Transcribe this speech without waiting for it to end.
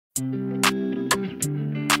Oi,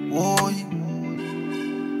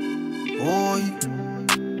 oi,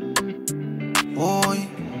 oi.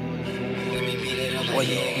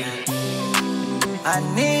 I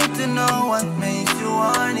need to know what makes you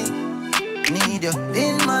horny. Need you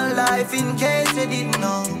in my life in case you didn't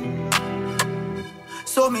know.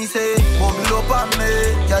 So me say, bubble up on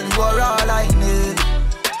me, girl, you are all I need.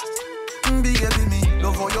 Baby, me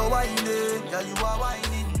love how you whining, girl, you are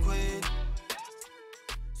whining queen.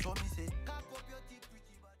 So me say, cock up your teeth,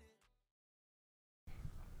 pretty body.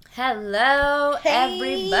 Hello, Hey,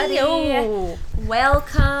 everybody. yo.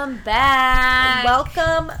 Welcome back.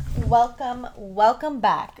 Welcome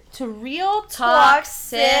back to Real Talk Talk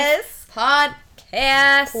Sis Sis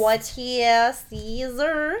Podcast. Podcast,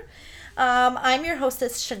 Caesar. I'm your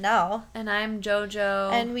hostess, Chanel, And I'm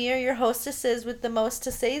JoJo. and we are your hostesses with the most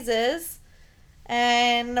to say's.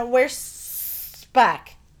 And we're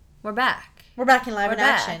back. we're back. We're back in live We're in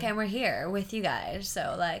back, action. and we're here with you guys.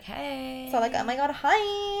 So, like, hey. So like, oh my god,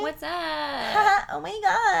 hi. What's up? Oh my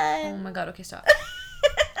god. Oh my god, okay, stop.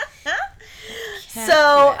 So do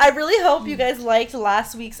it. I really hope you guys liked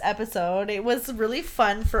last week's episode. It was really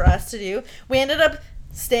fun for us to do. We ended up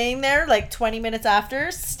staying there like 20 minutes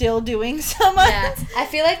after, still doing some Yeah. I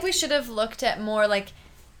feel like we should have looked at more, like,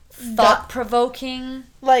 thought-provoking,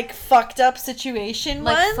 like fucked up situation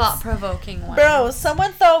like, ones. thought-provoking ones. Bro,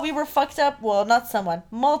 someone thought we were fucked up. Well, not someone.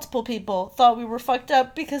 Multiple people thought we were fucked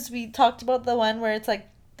up because we talked about the one where it's like,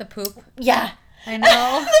 The poop. yeah. I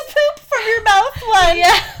know. The poop from your mouth one.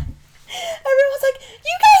 Yeah. Everyone was like,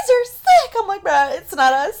 you guys are sick. I'm like, bro, it's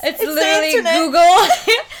not us. It's the literally internet."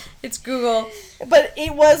 Google. It's Google. But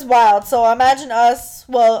it was wild. So imagine us.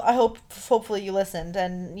 Well, hopefully you listened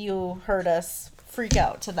and you heard us freak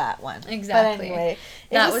out to that one. Exactly. But anyway,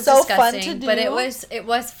 it That was was so disgusting, fun to do. but it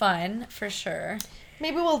was fun for sure.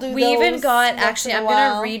 Maybe we'll do. We even those got once actually. in a I'm while.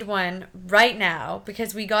 gonna read one right now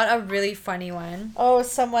because we got a really funny one. Oh,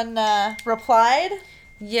 someone replied.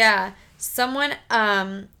 Yeah, someone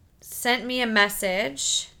sent me a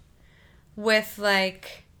message with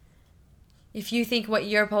like, if you think what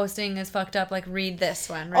you're posting is fucked up, like read this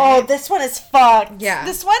one. Right? Oh, this one is fucked. Yeah.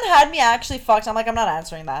 This one had me actually fucked. I'm like, I'm not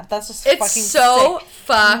answering that. That's just it's fucking so sick.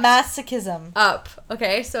 fucked Masochism. up.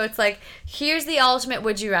 Okay, so it's like, here's the ultimate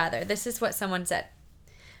would you rather. This is what someone said.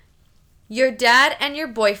 Your dad and your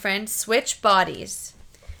boyfriend switch bodies,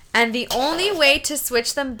 and the only way to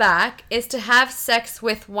switch them back is to have sex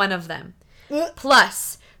with one of them.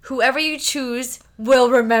 Plus, whoever you choose will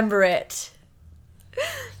remember it.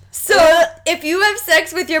 So, if you have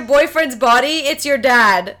sex with your boyfriend's body, it's your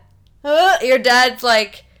dad. Your dad's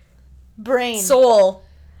like Brain. soul,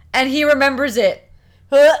 and he remembers it.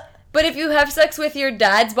 Huh. But if you have sex with your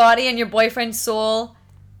dad's body and your boyfriend's soul,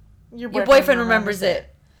 your boyfriend remembers it.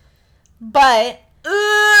 But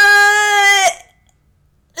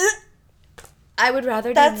I would rather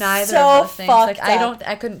do That's neither so of those things. Like fucked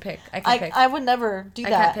I couldn't pick. I couldn't pick. I would never do I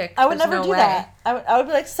that. can't pick. I would There's never no do way. that. I would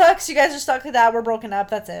be like, sucks. You guys are stuck like that. We're broken up.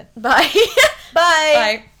 That's it. Bye. Bye.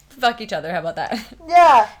 Bye. Fuck each other. How about that?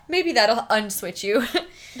 Yeah. Maybe that'll unswitch you.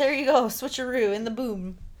 There you go. Switcheroo in the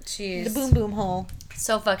boom. Jeez. The boom boom hole.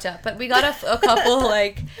 So fucked up. But we got a couple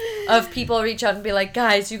like of people reach out and be like,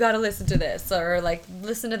 guys, you got to listen to this, or like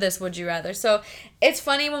listen to this. Would you rather? So it's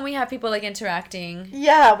funny when we have people like interacting.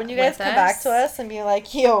 Yeah, when you guys With come back us. to us and be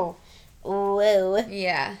like, yo, whoa,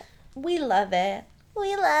 Yeah. we love it.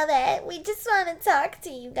 We love it. We just want to talk to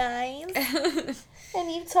you guys.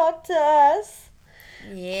 And you talk to us.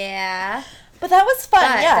 Yeah. But that was fun,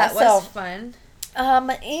 But yeah. that was fun.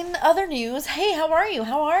 In other news, hey, how are you?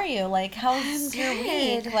 How are you? Like, how's your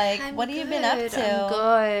week? Like, I'm what have you been up good. to? I'm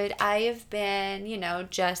good. I have been,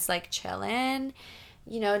 just like chilling,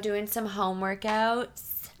 doing some home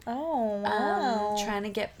workouts. Oh, wow. Trying to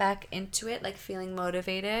get back into it, like feeling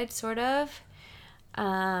motivated, sort of.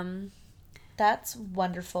 That's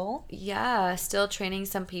wonderful. Yeah, still training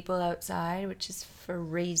some people outside, which is for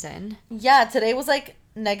reason. Yeah, today was like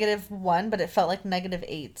 -1, but it felt like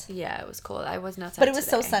 -8. Yeah, it was cold. I wasn't outside But it was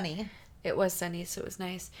so today. sunny. It was sunny, so it was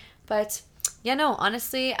nice. But yeah, no,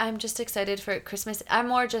 honestly, I'm just excited for Christmas. I'm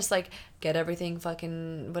more just like get everything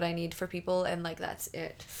fucking what I need for people, and like that's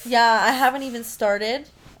it. Yeah, I haven't even started.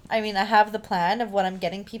 I mean, I have the plan of what I'm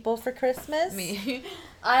getting people for Christmas. Me,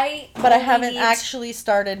 But I only haven't need actually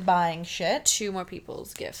started buying shit. 2 more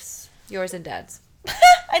people's gifts, yours and Dad's.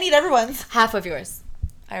 I need everyone's. Half of yours.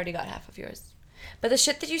 I already got half of yours. But the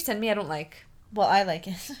shit that you send me, I don't like. Well, I like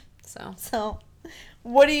it. So So,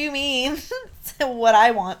 what do you mean? What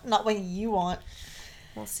I want, not what you want.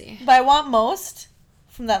 we'll see. But I want most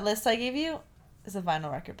from that list I gave you is a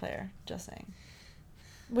vinyl record player. Just saying.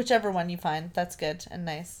 Whichever one you find, that's good and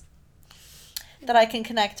nice. That I can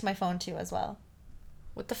connect my phone to as well.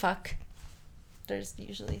 What the fuck? There's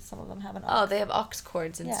usually some of them have an aux. Oh, they have aux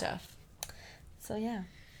cords and Yeah. stuff. So yeah.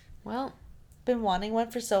 Well, Been wanting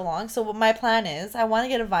one for so long. So what my plan is, I want to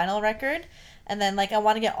get a vinyl record, and then like I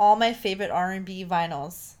want to get all my favorite R&B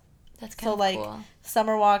vinyls. that's kind So of like cool.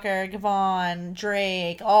 Summer Walker, Gavon,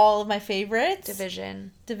 Drake, all of my favorites.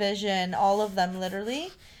 Division, all of them literally.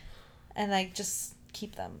 And I just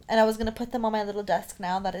keep them. And I was gonna put them on my little desk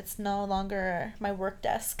now that it's no longer my work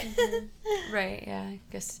desk. Right, yeah. I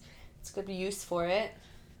guess it's good use for it.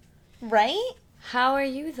 Right? How are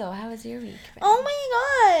you, though? How was your week been? Oh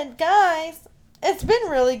my god, guys. It's been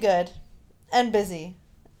really good and busy.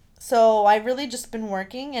 So I really just been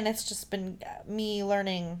working, and it's just been me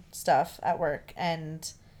learning stuff at work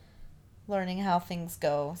and learning how things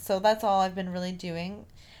go. So that's all I've been really doing.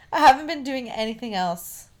 I haven't been doing anything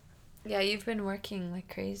else. Yeah, you've been working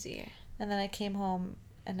like crazy. And then I came home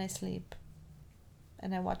and I sleep.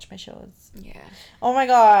 And I watch my shows. Yeah. Oh my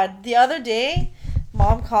god. The other day,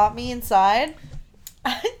 Mom caught me inside.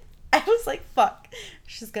 I was like, fuck.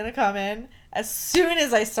 She's gonna come in as soon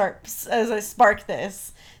as I spark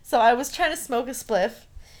this. So I was trying to smoke a spliff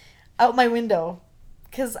out my window.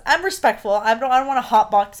 Because I'm respectful. I don't want to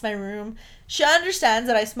hotbox my room. She understands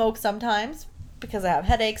that I smoke sometimes. Because I have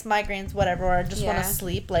headaches, migraines, whatever. Or I just want to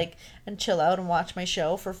sleep and chill out and watch my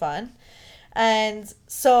show for fun. And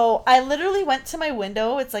so I literally went to my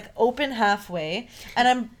window. It's like open halfway. And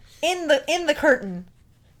I'm in the curtain.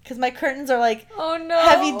 Because my curtains are like oh no,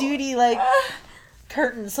 heavy duty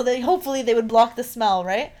curtains. So hopefully they would block the smell,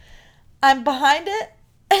 right? I'm behind it.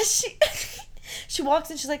 And she walks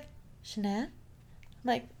in. She's like, Shanann? I'm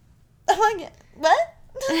like, what?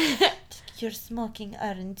 You're smoking,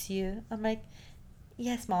 aren't you? I'm like,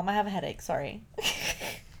 yes, Mom, I have a headache. Sorry.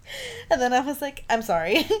 And then I was like, I'm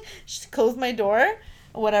sorry. She closed my door.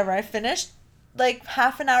 Whatever. I finished. Like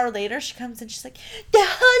half an hour later, she comes in. She's like, the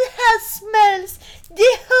whole house smells.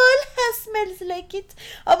 The whole house smells like it.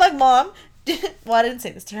 I'm like, Mom. Well, I didn't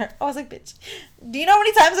say this to her. I was like, bitch, do you know how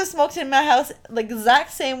many times I've smoked in my house like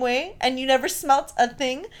exact same way and you never smelt a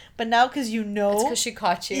thing? But now because you know. It's because she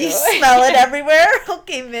caught you. You smell it everywhere?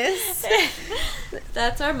 Okay, miss.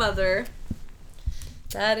 That's our mother.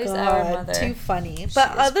 That is God, our mother. Too funny.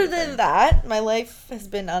 But other than that, my life has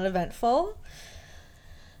been uneventful.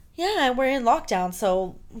 Yeah, we're in lockdown,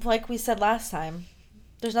 so like we said last time,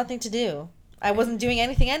 there's nothing to do. I wasn't doing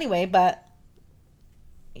anything anyway, but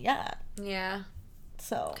yeah. Yeah.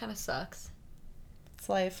 So kind of sucks. It's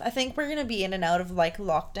life. I think we're gonna be in and out of like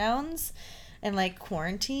lockdowns and like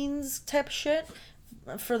quarantines type shit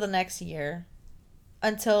for the next year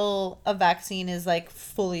until a vaccine is like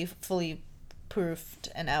fully proofed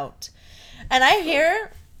and out. And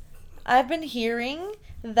I've been hearing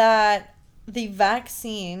that the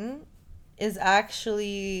vaccine is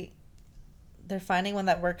actually, they're finding one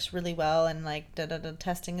that works really well and like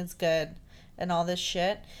testing is good and all this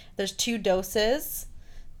shit. There's 2 doses.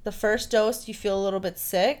 The first dose you feel a little bit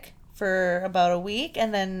sick for about a week,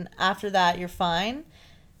 and then after that you're fine.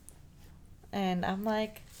 And I'm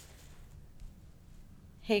like,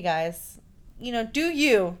 hey guys, do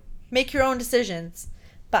you make your own decisions.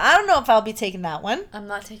 But I don't know if I'll be taking that one. I'm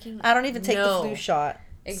not taking. I don't even take the flu shot.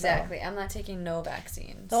 Exactly. So. I'm not taking no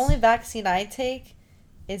vaccines. The only vaccine I take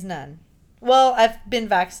is none. Well, I've been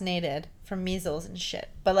vaccinated from measles and shit.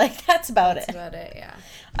 But, like, that's about it. That's about it, yeah.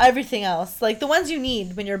 Everything else. Like, the ones you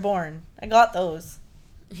need when you're born. I got those.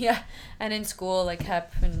 Yeah. And in school, like,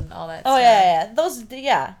 Hep and all that stuff. Oh, yeah. Those,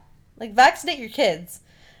 yeah. Like, vaccinate your kids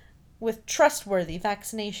with trustworthy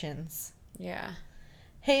vaccinations. Yeah.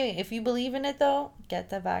 Hey, if you believe in it, though,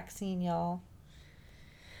 get the vaccine, y'all.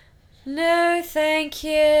 No, thank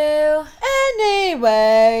you.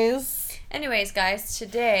 Anyways, guys,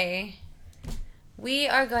 today we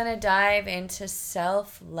are going to dive into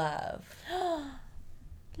self-love.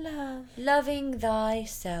 Love. Loving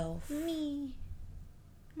thyself. Me.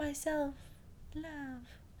 Myself.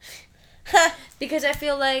 Love. Because I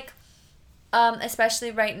feel like, especially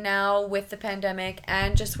right now with the pandemic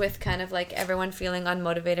and just with kind of like everyone feeling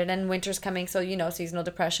unmotivated and winter's coming, so seasonal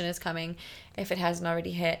depression is coming if it hasn't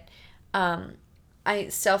already hit.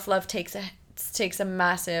 Self-love takes a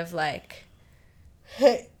massive like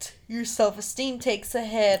hit. Your self-esteem takes a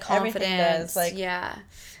hit. Confidence. Everything does. Like, yeah.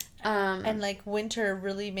 And like winter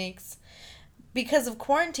really makes, because of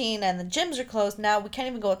quarantine and the gyms are closed now, we can't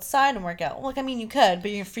even go outside and work out. Like, I mean, you could,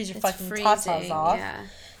 but you're gonna freeze your fucking tatas off. Yeah.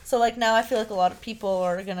 So like now I feel like a lot of people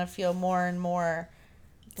are gonna feel more and more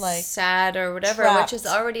like sad or whatever, trapped. which is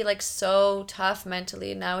already like so tough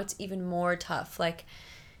mentally. Now it's even more tough. Like,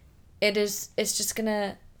 it's just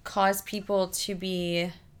gonna cause people to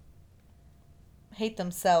be hate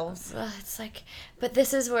themselves. it's like, but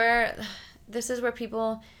this is where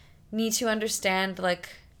people need to understand, like,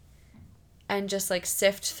 and just like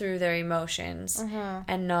sift through their emotions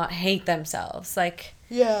and not hate themselves. Like,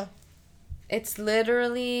 Yeah. it's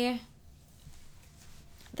literally,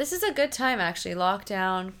 this is a good time, actually.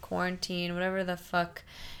 Lockdown, quarantine, whatever the fuck,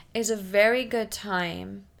 is a very good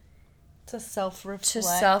time To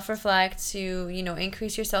self-reflect. to, you know,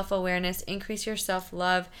 increase your self-awareness, increase your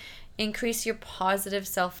self-love, increase your positive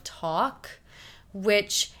self-talk,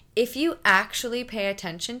 which, if you actually pay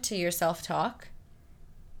attention to your self-talk,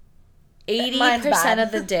 80%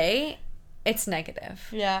 of the day, it's negative.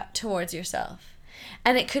 Yeah. Towards yourself.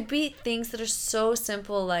 And it could be things that are so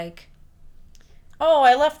simple, like, oh,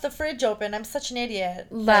 I left the fridge open. I'm such an idiot.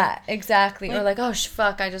 That, exactly. Or like, oh,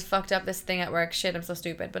 fuck, I just fucked up this thing at work. Shit, I'm so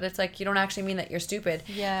stupid. But it's like, you don't actually mean that you're stupid.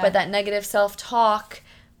 Yeah. But that negative self-talk,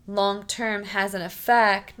 long-term, has an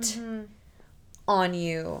effect on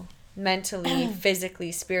you mentally,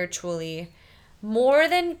 physically, spiritually, more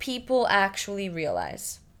than people actually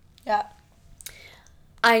realize. Yeah.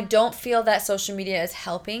 I don't feel that social media is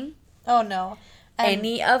helping Oh, no.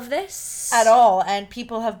 any of this. At all. And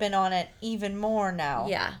people have been on it even more now.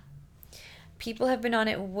 Yeah. People have been on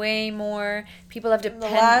it way more. People have been 9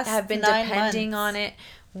 depending months. on it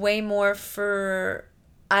way more for,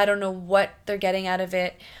 I don't know what they're getting out of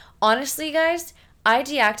it. Honestly, guys, I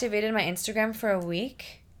deactivated my Instagram for a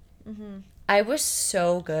week. I was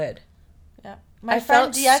so good. Yeah. My I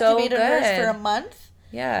friend felt so deactivated hers good. for a month.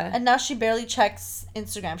 Yeah. And now she barely checks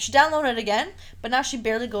Instagram. She downloaded it again, but now she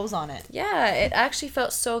barely goes on it. Yeah, it actually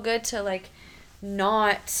felt so good to, like,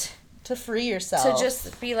 not... To free yourself. To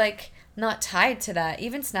just be, like, not tied to that.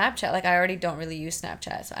 Even Snapchat. Like, I already don't really use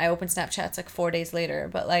Snapchat. So I open Snapchats, like, 4 days later.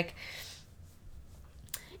 But, like...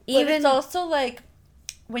 But it's also, like,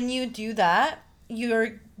 when you do that,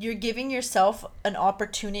 you're giving yourself an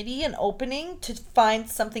opportunity, an opening to find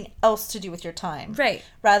something else to do with your time. Right.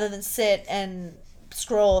 Rather than sit and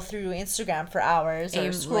scroll through Instagram for hours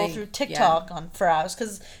or scroll through TikTok for hours.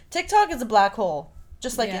 Because TikTok is a black hole,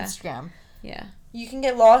 just like Instagram. Yeah. You can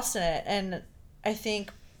get lost in it. And I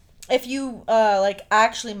think if you, like,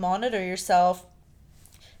 actually monitor yourself,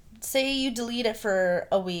 say you delete it for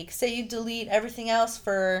a week, say you delete everything else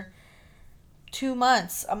for 2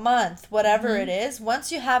 months, a month, whatever it is,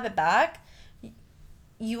 once you have it back,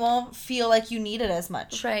 you won't feel like you need it as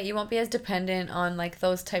much. Right. You won't be as dependent on, like,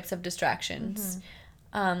 those types of distractions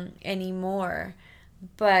anymore.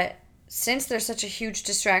 But since there's such a huge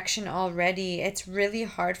distraction already, it's really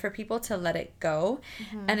hard for people to let it go.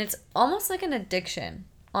 And it's almost like an addiction,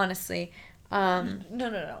 honestly.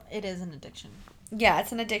 No. It is an addiction. Yeah,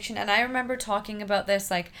 it's an addiction. And I remember talking about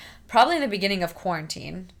this, like, probably in the beginning of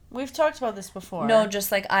quarantine. We've talked about this before. No,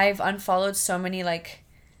 just, like, I've unfollowed so many, like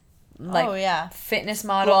fitness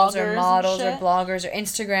models or bloggers or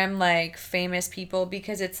Instagram, like, famous people,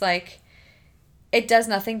 because it's, like, it does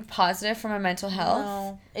nothing positive for my mental health.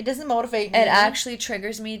 No, it doesn't motivate me. It actually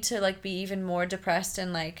triggers me to, like, be even more depressed,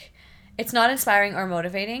 and, like, it's not inspiring or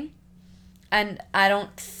motivating. And I don't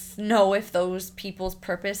know if those people's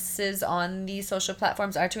purposes on these social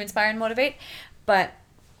platforms are to inspire and motivate, but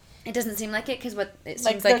it doesn't seem like it, because what it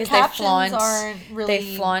seems like is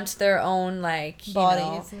they flaunt their own, like, you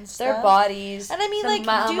bodies know, and stuff. their bodies, and I mean, the like,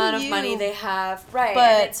 amount of money they have, right? But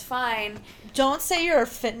and it's fine. Don't say you're a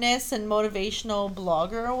fitness and motivational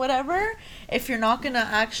blogger or whatever if you're not gonna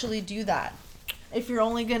actually do that. If you're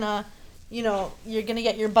only gonna, you know, you're gonna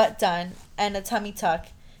get your butt done and a tummy tuck,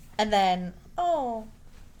 and then, oh,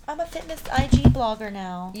 I'm a fitness IG blogger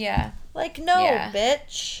now. Yeah. Like, no,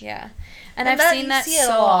 bitch. Yeah. And I've seen that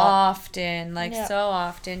so often. Like, so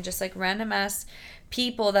often. Just, like, random ass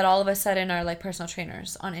people that all of a sudden are, like, personal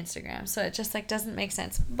trainers on Instagram. So it just, like, doesn't make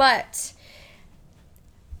sense. But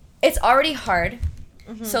it's already hard.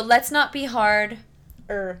 So let's not be harder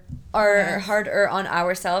on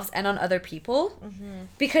ourselves and on other people.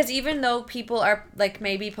 Because even though people are, like,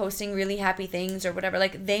 maybe posting really happy things or whatever,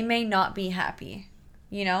 like, they may not be happy.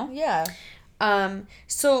 You know? Yeah.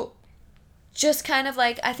 So just kind of,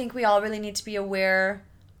 like, I think we all really need to be aware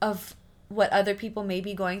of what other people may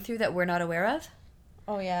be going through that we're not aware of.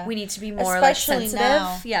 Oh, yeah. We need to be more, especially, like, sensitive.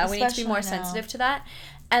 now. Yeah, we need to be more sensitive to that.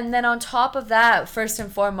 And then on top of that, first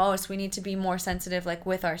and foremost, we need to be more sensitive, like,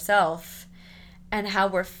 with ourselves and how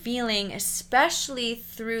we're feeling, especially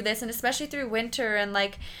through this and especially through winter. And,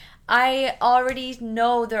 like, I already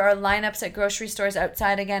know there are lineups at grocery stores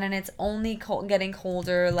outside again, and it's only getting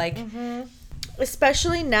colder. Like,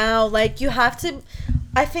 especially now, like, you have to,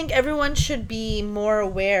 I think everyone should be more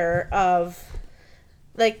aware of,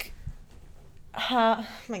 like, Oh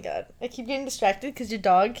my god. I keep getting distracted because your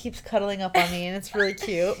dog keeps cuddling up on me and it's really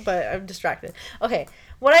cute, but I'm distracted. Okay.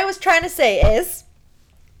 What I was trying to say is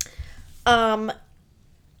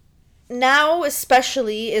now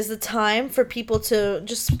especially is the time for people to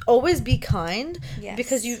just always be kind. Yes.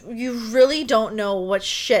 Because you really don't know what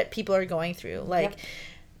shit people are going through. Like Yep.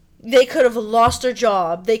 they could have lost their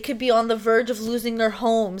job. They could be on the verge of losing their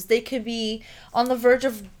homes. They could be on the verge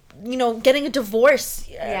of, getting a divorce.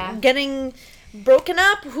 Yeah. Getting broken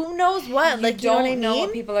up. Who knows what? You Like, you don't know what I know mean?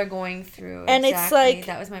 what people are going through. And it's exactly. like-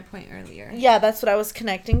 that was my point earlier. Yeah, that's what I was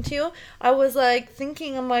connecting to. I was like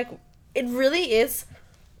thinking, I'm like, it really is.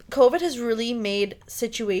 COVID has really made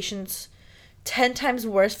situations 10 times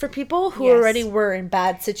worse for people who Yes. already were in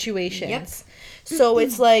bad situations. So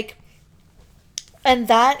it's like, and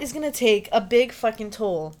that is going to take a big fucking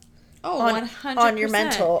toll Oh, on, 100%. on your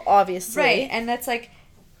mental, obviously. Right, and that's like,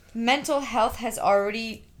 mental health has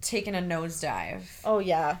already taken a nosedive Oh,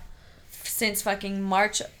 yeah. since fucking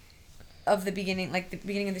March of the beginning, like the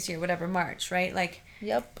beginning of this year, whatever, March, right? Like,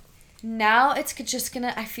 Yep. now it's just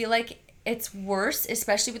gonna, I feel like it's worse,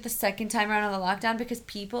 especially with the second time around of the lockdown, because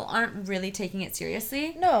people aren't really taking it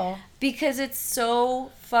seriously. No. Because it's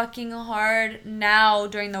so fucking hard now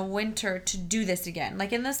during the winter to do this again.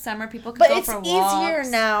 Like in the summer, people can But go it's for walks. easier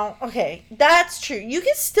now. Okay, that's true. You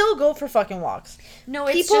can still go for fucking walks. No,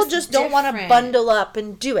 it's People just don't want to different. bundle up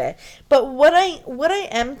and do it. But what I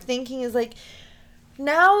am thinking is like,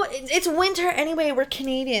 now it's winter anyway. We're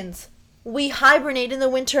Canadians. We hibernate in the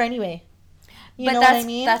winter anyway. You But know that's, what I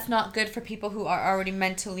mean? that's not good for people who are already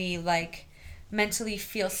mentally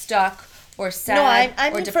feel stuck or sad no, I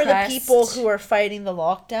or mean depressed. for the people who are fighting the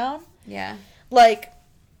lockdown. Yeah. Like,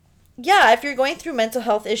 yeah, if you're going through mental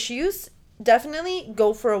health issues, definitely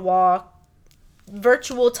go for a walk,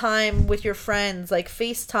 virtual time with your friends, like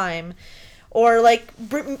FaceTime, or like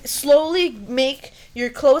slowly make your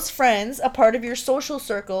close friends a part of your social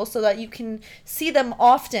circle so that you can see them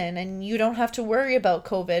often and you don't have to worry about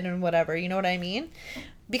COVID and whatever. You know what I mean?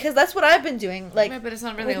 Because that's what I've been doing. Like, Yeah, but it's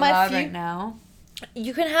not really with my allowed few- right now.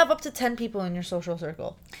 you can have up to 10 people in your social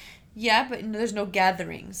circle. Yeah, but there's no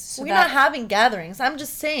gatherings. So We're not having gatherings. I'm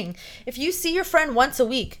just saying, if you see your friend once a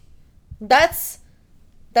week,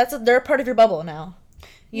 they're a part of your bubble now.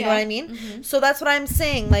 You know Yeah. what I mean? Mhm. So that's what I'm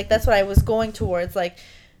saying. Like, that's what I was going towards. Like,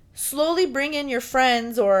 slowly bring in your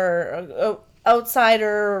friends or a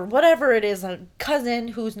outsider or whatever it is, a cousin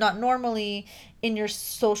who's not normally in your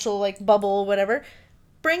social, like, bubble, whatever.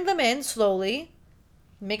 Bring them in slowly.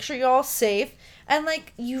 Make sure you're all safe. And,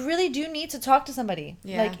 like, you really do need to talk to somebody.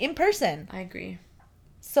 Yeah. Like, in person. I agree.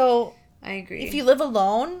 So I agree. if you live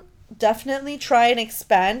alone, definitely try and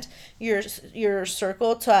expand your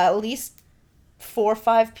circle to at least 4 or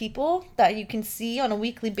 5 people that you can see on a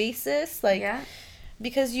weekly basis. Like, yeah.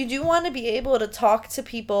 because you do want to be able to talk to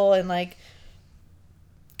people and, like,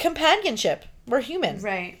 companionship. We're human.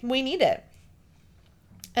 Right. We need it.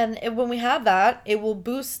 And when we have that, it will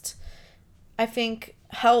boost, I think,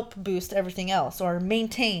 help boost everything else or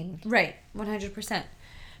maintain. Right. 100%.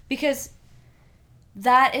 Because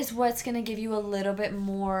that is what's going to give you a little bit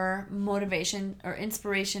more motivation or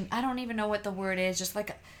inspiration. I don't even know what the word is. Just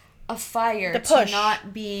like a fire The push. to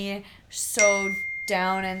not be so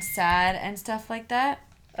down and sad and stuff like that.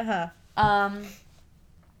 Uh-huh.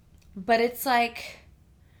 But it's like,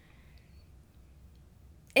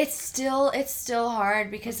 it's still hard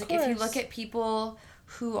because Of like if you course. look at people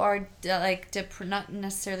who are not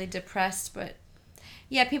necessarily depressed, but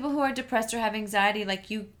yeah, people who are depressed or have anxiety, like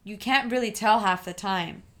you can't really tell half the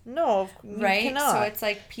time, No, you right? cannot. So it's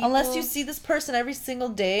like people, Unless you see this person every single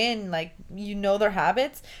day and, like, you know their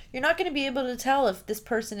habits, you're not going to be able to tell if this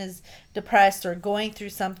person is depressed or going through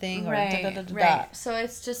something or right, da-da-da-da-da. right. So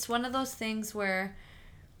it's just one of those things where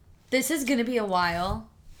this is going to be a while,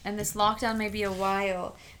 and this lockdown may be a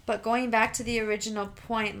while, but going back to the original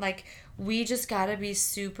point, like, we just got to be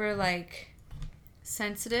super, like,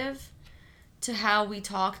 sensitive to how we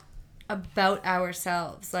talk about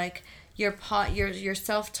ourselves. Like, your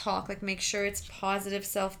self-talk, like, make sure it's positive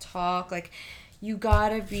self-talk. Like, you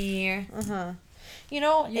gotta be, Uh-huh. You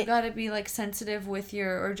know, you gotta be, like, sensitive with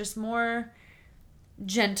or just more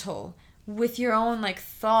gentle with your own, like,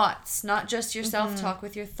 thoughts, not just your self-talk,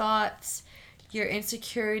 with your thoughts, your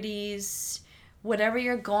insecurities, whatever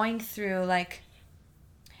you're going through. Like,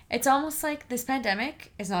 it's almost like this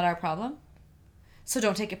pandemic is not our problem, so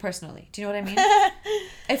don't take it personally. Do you know what I mean?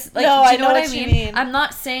 It's like, No, do I you know know what what I you mean? mean. I'm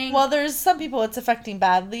not saying, well, there's some people it's affecting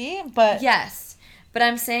badly, but yes, but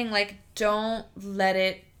I'm saying, like, don't let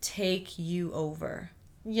it take you over.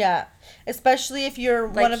 Yeah. Especially if you're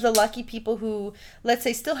Like, one of the lucky people who, let's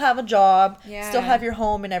say, still have a job, Yeah. still have your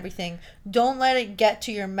home and everything. Don't let it get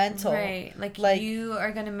to your mental. Right. Like you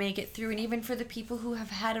are going to make it through. And even for the people who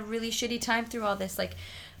have had a really shitty time through all this, like,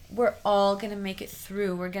 we're all going to make it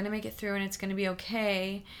through. We're going to make it through and it's going to be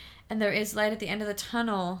okay. And there is light at the end of the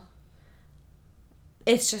tunnel.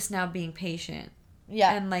 It's just now being patient.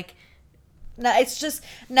 Yeah. And like, now it's just,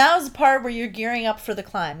 now's the part where you're gearing up for the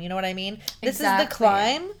climb. You know what I mean? This is the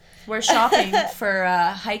climb. We're shopping for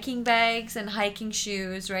hiking bags and hiking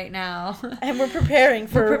shoes right now. And we're preparing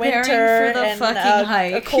for winter for the and fucking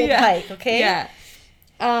hike. a cold hike, okay? Yeah.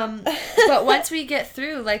 But once we get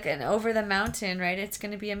through, like, and over the mountain, right, it's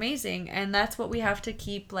going to be amazing. And that's what we have to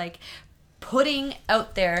keep, like, putting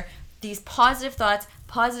out there. These positive thoughts,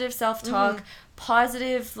 positive self-talk,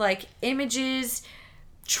 positive, like, images.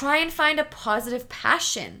 Try and find a positive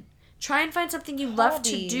passion. Try and find something you love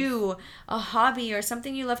to do, a hobby or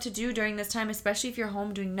something you love to do during this time, especially if you're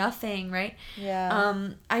home doing nothing, right? Yeah.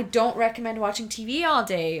 I don't recommend watching TV all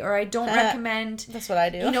day, or I don't recommend... That's what I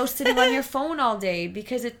do. Sitting on your phone all day,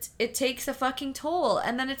 because it takes a fucking toll.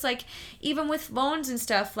 And then it's like, even with phones and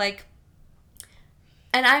stuff, like...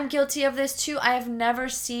 And I'm guilty of this too. I have never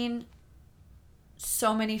seen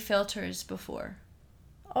so many filters before.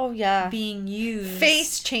 Oh, yeah. Being used.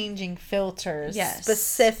 Face-changing filters. Yes.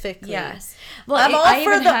 Specifically. Yes. Well, I'm all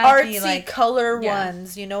for the artsy like, color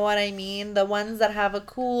ones. You know what I mean? The ones that have a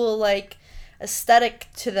cool, like, aesthetic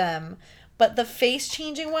to them. But the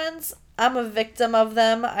face-changing ones, I'm a victim of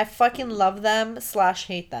them. I fucking love them /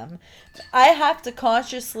 hate them. I have to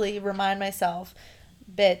consciously remind myself,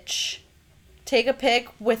 bitch, take a pic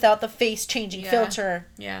without the face-changing filter.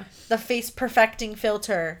 Yeah. The face-perfecting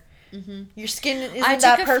filter. Mm-hmm. Your skin isn't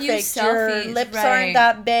that perfect. Your lips aren't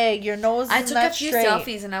that big. Your nose isn't that straight. I took a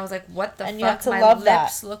few selfies and I was like, what the and fuck? You have to my love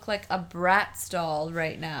lips that. Look like a Bratz doll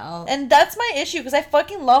right now. And that's my issue, because I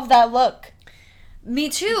fucking love that look. Me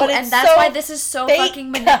too. But and that's so why this is so fake. fucking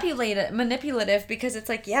manipulative, because it's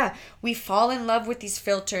like, yeah, we fall in love with these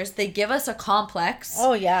filters. They give us a complex.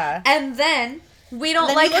 Oh, yeah. And then we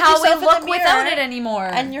don't like how we look without it anymore.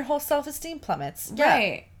 And your whole self-esteem plummets. Yeah.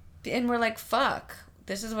 Right. And we're like, fuck.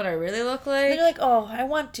 This is what I really look like. And you're like, oh, I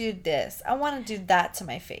want to do this. I want to do that to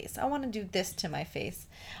my face. I want to do this to my face.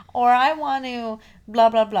 Or I want to blah,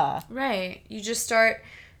 blah, blah. Right. You just start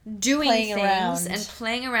doing things and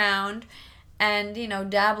playing around and,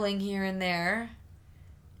 dabbling here and there.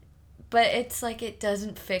 But it's like it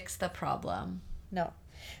doesn't fix the problem. No.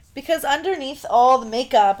 Because underneath all the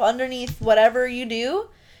makeup, underneath whatever you do,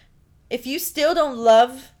 if you still don't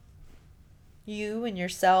love you and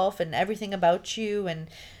yourself and everything about you and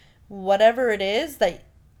whatever it is that,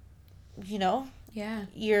 yeah,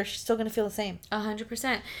 you're still going to feel the same.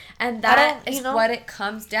 100%. And that is what it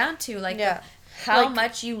comes down to. Like, how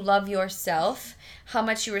much you love yourself, how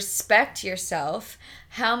much you respect yourself,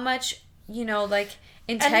 how much,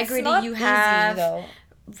 integrity you have. Easy, though.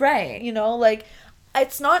 Right.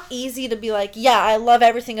 It's not easy to be like, yeah, I love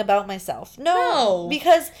everything about myself. No.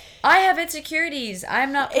 Because I have insecurities.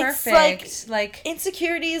 I'm not perfect. It's like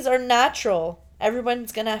insecurities are natural.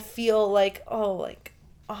 Everyone's going to feel like, oh,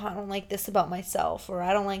 I don't like this about myself, or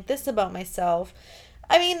I don't like this about myself.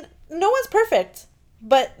 I mean, no one's perfect.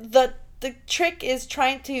 But the trick is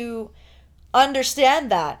trying to understand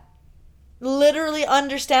that. Literally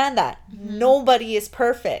understand that. Mm-hmm. Nobody is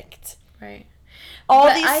perfect. Right.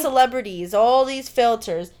 All these celebrities, all these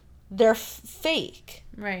filters, they're fake.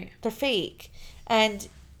 Right. They're fake. And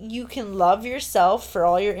you can love yourself for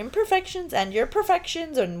all your imperfections and your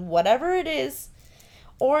perfections and whatever it is.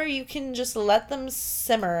 Or you can just let them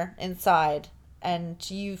simmer inside and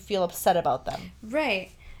you feel upset about them.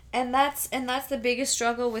 Right. And that's the biggest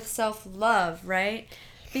struggle with self-love, right?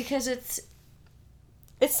 Because it's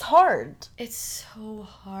hard. It's so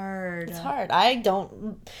hard. Not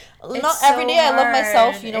every day I love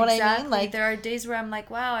myself, you know what I mean? Like, there are days where I'm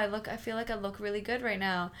like, wow, I feel like I look really good right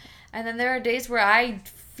now. And then there are days where I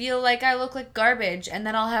feel like I look like garbage, and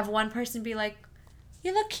then I'll have one person be like,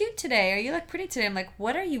 you look cute today, or you look pretty today. I'm like,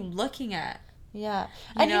 what are you looking at? Yeah.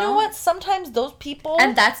 You know what? Sometimes those people...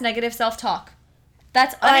 And that's negative self-talk.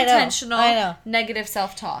 That's unintentional negative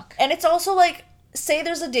self-talk. And it's also like, say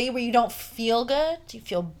there's a day where you don't feel good, you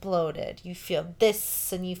feel bloated, you feel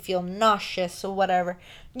this, and you feel nauseous or whatever.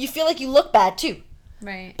 You feel like you look bad too.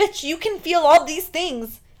 Right. Bitch, you can feel all these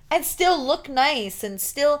things and still look nice and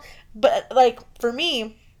still... But, for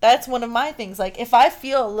me, that's one of my things. If I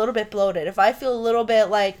feel a little bit bloated, if I feel a little bit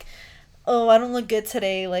like, oh, I don't look good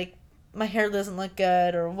today, my hair doesn't look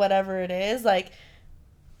good or whatever it is,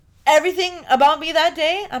 everything about me that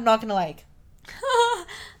day, I'm not going to like.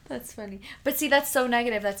 That's funny. But see, that's so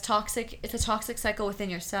negative. That's toxic. It's a toxic cycle within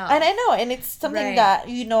yourself. And I know, and it's something Right. that,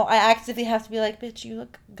 you know, I actively have to be like, bitch, you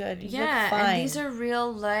look good. You look fine. And these are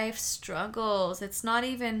real life struggles. It's not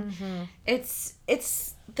even it's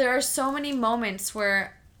there are so many moments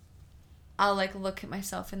where I'll like look at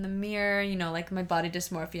myself in the mirror, you know, like my body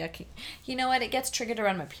dysmorphia. You know what? It gets triggered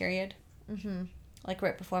around my period. Like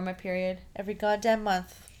right before my period. Every goddamn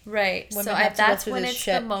month. Right. Women So have to go that's through when this it's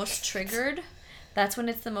shit. the most triggered. That's when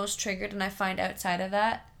it's the most triggered, and I find outside of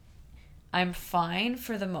that, I'm fine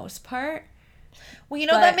for the most part. Well, you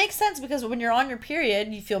know, that makes sense because when you're on your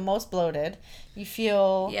period, you feel most bloated. You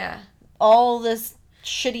feel all this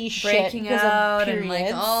shitty Breaking shit because out of periods, and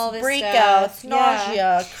like all this breakouts, stuff.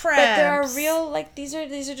 nausea, cramps. But there are real, like, these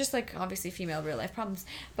are just like obviously female real life problems.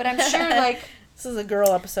 But I'm sure like this is a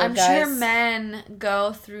girl episode, I'm guys. sure men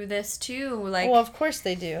go through this too. Like, well, of course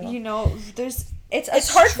they do. You know,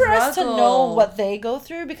 it's hard for us to know what they go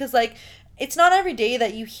through because like it's not every day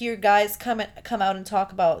that you hear guys come out and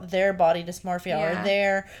talk about their body dysmorphia or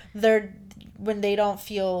their when they don't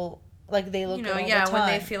feel like they look good all the time. When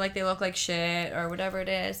they feel like they look like shit or whatever it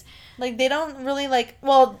is. Like they don't really like,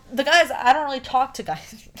 well, the guys, I don't really talk to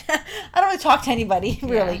guys. I don't really talk to anybody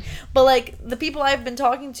really. Yeah. But like the people I've been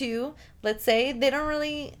talking to, let's say, they don't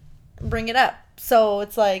really bring it up. So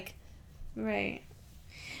it's like, right.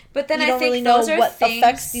 But then you I don't think really know those are what things,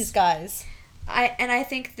 affects these guys. I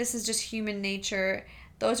think this is just human nature.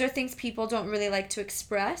 Those are things people don't really like to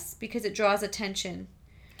express because it draws attention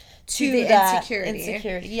to the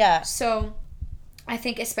insecurity. Yeah. So I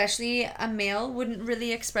think especially a male wouldn't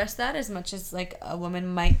really express that as much as like a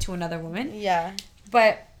woman might to another woman. Yeah.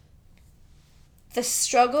 But the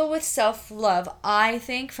struggle with self-love, I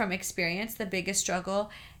think from experience, the biggest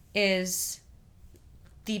struggle is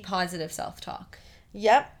the positive self-talk.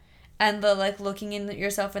 Yep. And the like looking in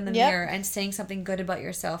yourself in the mirror and saying something good about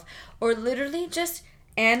yourself. Or literally just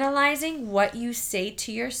analyzing what you say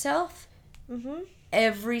to yourself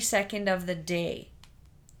every second of the day.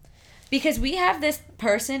 Because we have this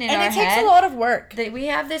person in our head. And it takes a lot of work. We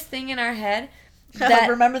have this thing in our head.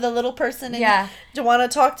 Remember the little person in Joanna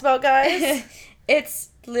talked about, guys? It's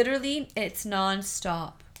literally, it's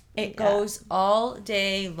nonstop. It goes all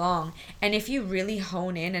day long. And if you really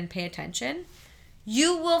hone in and pay attention,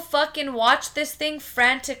 you will fucking watch this thing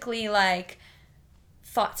frantically like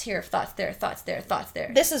thoughts here, thoughts there, thoughts there, thoughts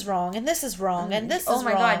there. This is wrong, and this is wrong, and this is wrong. Oh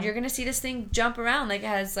my God, you're going to see this thing jump around like it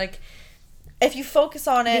has like... If you focus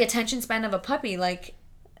on it... The attention span of a puppy, like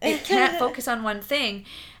it can't focus on one thing.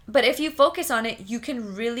 But if you focus on it, you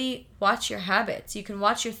can really watch your habits. You can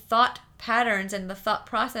watch your thought patterns and the thought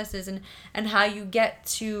processes and how you get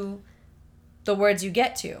to the words you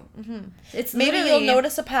get to. It's maybe you'll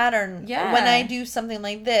notice a pattern. Yeah. When I do something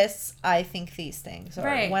like this, I think these things. Or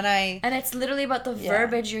right. When I... And it's literally about the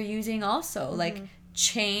verbiage you're using also. Like,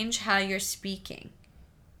 change how you're speaking.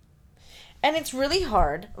 And it's really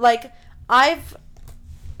hard. Like, I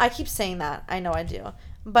keep saying that. I know I do.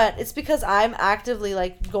 But it's because I'm actively,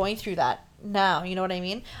 like, going through that now. You know what I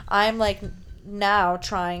mean? I'm, like, now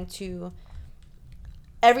trying to...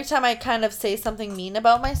 Every time I kind of say something mean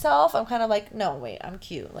about myself, I'm kind of like, no, wait, I'm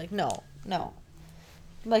cute. Like, no.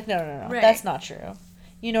 Like, no. Right. That's not true.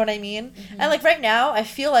 You know what I mean? And, like, right now, I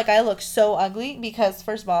feel like I look so ugly because,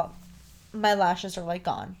 first of all, my lashes are, like,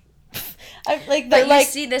 gone.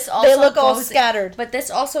 See, this also they look all scattered. But this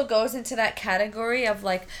also goes into that category of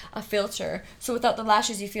like a filter. So without the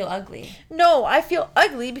lashes, you feel ugly. No, I feel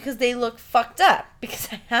ugly because they look fucked up.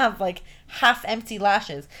 Because I have like half empty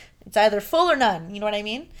lashes. It's either full or none. You know what I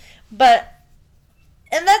mean?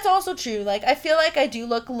 And that's also true. Like I feel like I do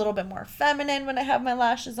look a little bit more feminine when I have my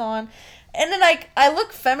lashes on. And then I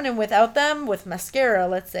look feminine without them with mascara,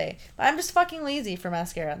 let's say. But I'm just fucking lazy for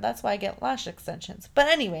mascara. That's why I get lash extensions. But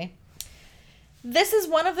anyway. This is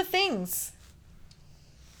one of the things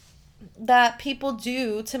that people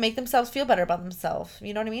do to make themselves feel better about themselves.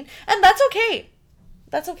 You know what I mean? And that's okay.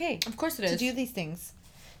 That's okay. Of course it is. To do these things.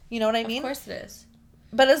 You know what I mean? Of course it is.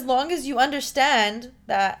 But as long as you understand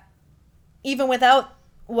that even without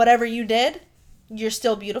whatever you did, you're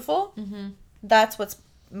still beautiful, that's what's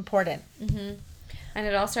important. And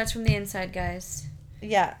it all starts from the inside, guys.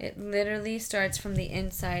 Yeah. It literally starts from the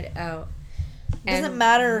inside out. Doesn't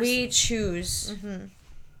matter. We choose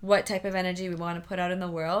what type of energy we want to put out in the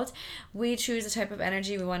world. We choose the type of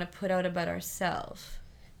energy we want to put out about ourselves.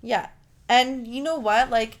 Yeah. And you know what?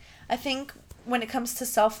 Like, I think when it comes to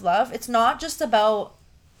self-love, it's not just about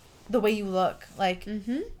the way you look. Like,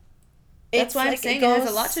 that's why I'm saying it has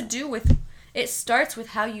a lot to do with, it starts with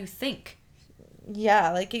how you think.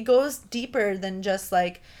 Yeah, like, it goes deeper than just,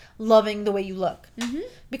 like, loving the way you look. Mm-hmm.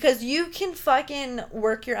 Because you can fucking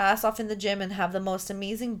work your ass off in the gym and have the most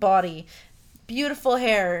amazing body, beautiful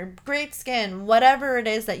hair, great skin, whatever it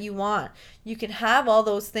is that you want. You can have all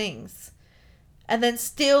those things and then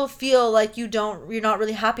still feel like you're not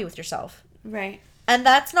really happy with yourself. Right. And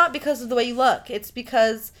that's not because of the way you look. It's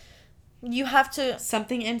because you have to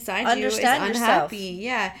something inside understand you is yourself. unhappy.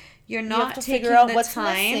 Yeah. You're you not have to taking figure out the what's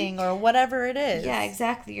time missing or whatever it is. Yeah,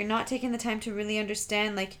 exactly. You're not taking the time to really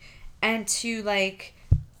understand, like, and to, like,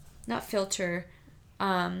 not filter,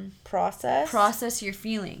 process your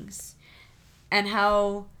feelings and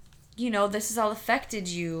how, you know, this has all affected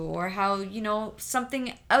you, or how, you know,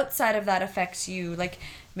 something outside of that affects you, like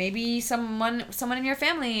maybe someone in your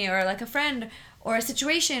family, or like a friend, or a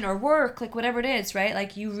situation, or work, like whatever it is, right?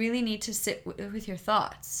 Like, you really need to sit with your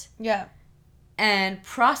thoughts. Yeah. And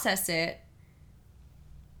process it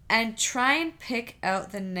and try and pick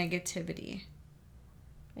out the negativity.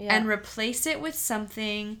 Yeah. And replace it with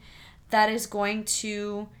something that is going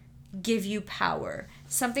to give you power.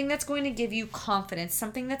 Something that's going to give you confidence.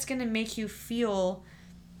 Something that's going to make you feel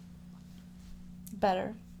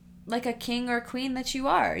better. Like a king or queen that you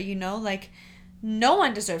are, you know? Like, no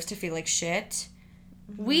one deserves to feel like shit.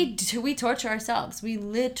 Mm-hmm. We torture ourselves. We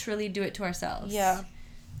literally do it to ourselves. Yeah.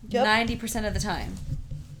 Yep. 90% of the time.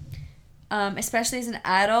 Especially as an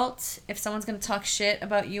adult, if someone's going to talk shit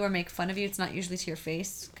about you or make fun of you, it's not usually to your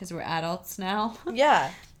face, because we're adults now.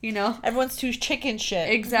 Yeah. You know? Everyone's too chicken shit.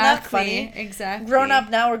 Exactly. Funny. Exactly.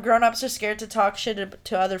 Grown-ups are scared to talk shit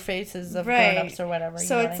to other faces of grown-ups or whatever.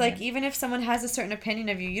 So it's like, even if someone has a certain opinion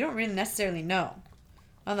of you, you don't really necessarily know.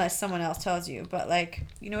 Unless someone else tells you. But, like,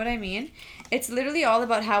 you know what I mean? It's literally all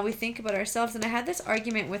about how we think about ourselves. And I had this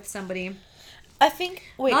argument with somebody.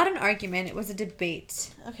 Not an argument. It was a debate.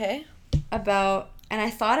 Okay. And I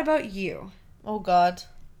thought about you. Oh, God.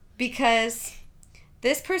 Because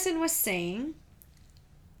this person was saying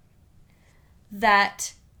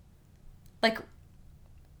that, like,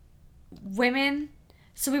 women...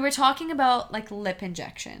 So we were talking about, like, lip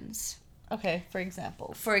injections. Okay, for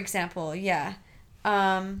example. Yeah.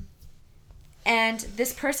 And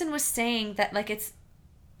this person was saying that, like,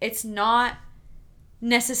 it's not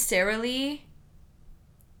necessarily...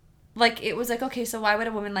 Like, it was like, okay, so why would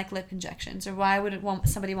a woman like lip injections? Or why would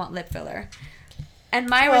somebody want lip filler? And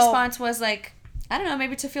my response was, like, I don't know,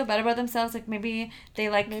 maybe to feel better about themselves. Like, maybe they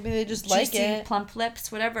just like it. Plump lips,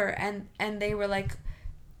 whatever. And they were like,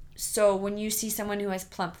 so when you see someone who has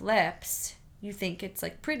plump lips, you think it's,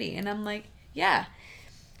 like, pretty. And I'm like, yeah.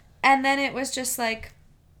 And then it was just like,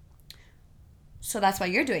 so that's why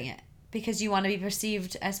you're doing it. Because you want to be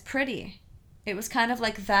perceived as pretty. It was kind of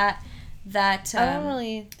like that I don't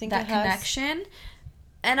really think that connection.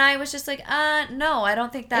 And I was just like, no, I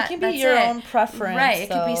don't think that. It can be your own preference. Right.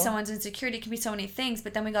 It could be someone's insecurity. It could be so many things.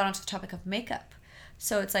 But then we got onto the topic of makeup.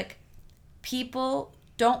 So it's like, people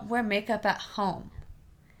don't wear makeup at home.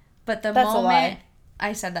 But that's moment... a lie.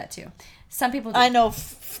 I said that too. Some people do. I know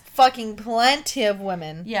fucking plenty of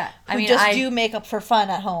women. Yeah. Who just do makeup for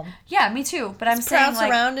fun at home. Yeah, me too. But I'm saying,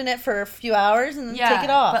 prance around in it for a few hours and then take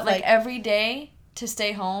it off. But, like every day... To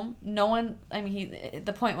stay home, no one... I mean,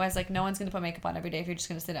 the point was, like, no one's going to put makeup on every day if you're just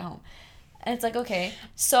going to sit at home. And it's like, okay.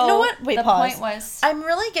 So, you know what? Wait, the pause. point was... I'm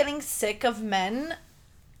really getting sick of men,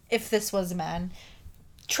 if this was a man,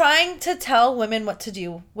 trying to tell women what to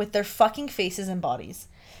do with their fucking faces and bodies.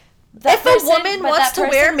 If a woman wants to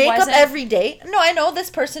wear makeup every day... No, I know this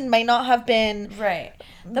person might not have been... Right.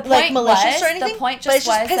 The point malicious or anything, the point just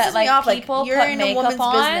was that, like, people you're put in makeup a woman's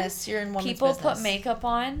on... business. You're in woman's people business. Put makeup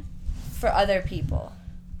on... for other people.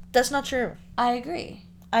 That's not true. I agree.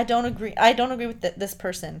 I don't agree with this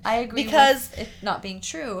person. I agree because with it not being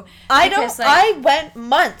true. I went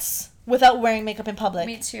months without wearing makeup in public.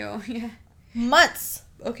 Me too. Yeah. Months.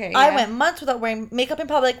 Okay. Yeah. I went months without wearing makeup in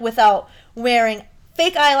public, without wearing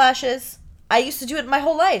fake eyelashes. I used to do it my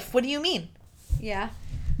whole life. What do you mean? Yeah.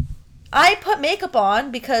 I put makeup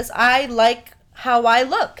on because I like how I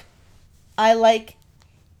look. I like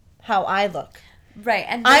how I look. Right,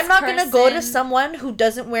 and I'm not going to go to someone who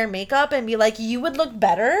doesn't wear makeup and be like, you would look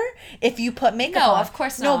better if you put makeup on. No, of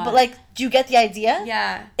course not. No, but, like, do you get the idea?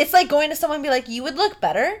 Yeah. It's like going to someone and be like, you would look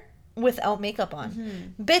better without makeup on.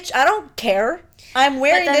 Mm-hmm. Bitch, I don't care. I'm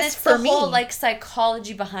wearing this for me. But then it's the whole, like,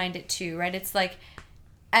 psychology behind it, too, right? It's like,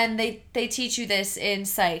 and they teach you this in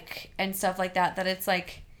psych and stuff like that it's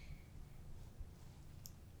like,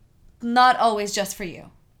 not always just for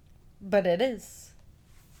you. But it is.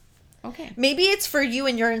 Okay. Maybe it's for you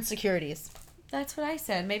and your insecurities. That's what I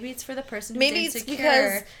said. Maybe it's for the person who's Maybe it's insecure.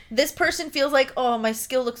 because this person feels like, oh, my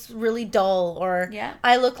skill looks really dull, or Yeah.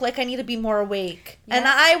 I look like I need to be more awake. Yeah. And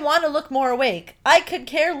I want to look more awake. I could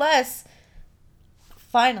care less.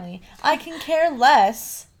 Finally, I can care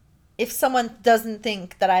less if someone doesn't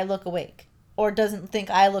think that I look awake, or doesn't think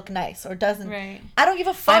I look nice, or doesn't. Right. I don't give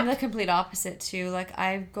a fuck. I'm the complete opposite too. Like,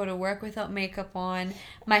 I go to work without makeup on.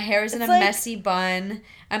 My hair is in a like- messy bun,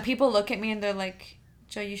 and people look at me and they're like,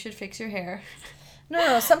 "Joe, you should fix your hair."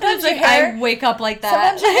 No. Sometimes your Like, hair. I wake up like that.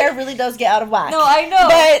 Sometimes your hair really does get out of whack. No, I know.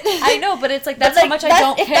 But I know, but it's like, that's but, how much I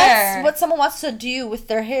don't if care. that's what someone wants to do with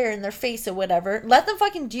their hair and their face or whatever, let them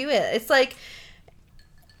fucking do it. It's like,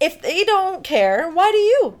 if they don't care, why do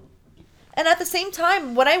you? And at the same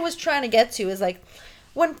time, what I was trying to get to is like,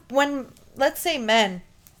 when let's say men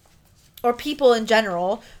or people in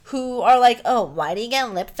general who are like, oh, why do you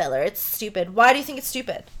get lip filler? It's stupid. Why do you think it's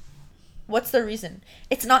stupid? What's the reason?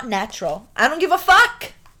 It's not natural. I don't give a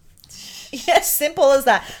fuck. Yes, simple as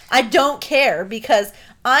that. I don't care because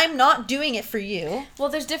I'm not doing it for you. Well,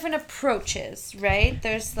 there's different approaches, right?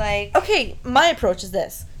 There's like... Okay, my approach is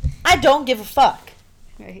this. I don't give a fuck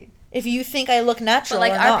Right. if you think I look natural But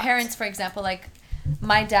like or our not. parents, for example, like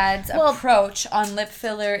my dad's Well- approach on lip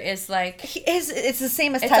filler is like... It's the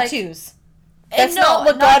same as It's like- tattoos. That's No, not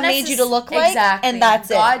what not God made you to look like, exactly. and that's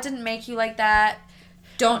God it. didn't make you like that.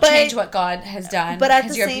 Don't But- change what God has done. but at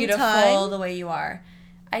because the you're same beautiful time- the way you are.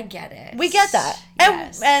 I get it. We get that.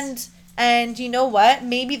 Yes. And you know what?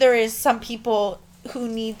 Maybe there is some people who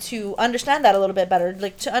need to understand that a little bit better.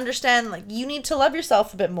 Like, to understand, like, you need to love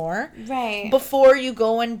yourself a bit more. Right. Before you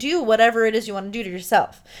go and do whatever it is you want to do to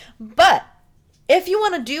yourself. But if you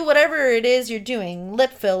want to do whatever it is you're doing,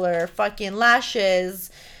 lip filler, fucking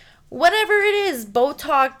lashes, whatever it is,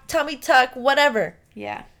 Botox, tummy tuck, whatever.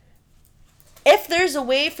 Yeah. If there's a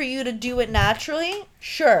way for you to do it naturally,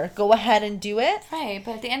 sure, go ahead and do it. Right,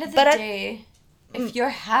 but at the end of the But day, if you're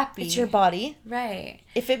happy... It's your body. Right.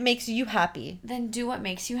 If it makes you happy, Then do what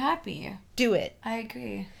makes you happy. do it. I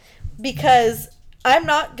agree. Because I'm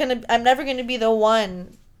never gonna be the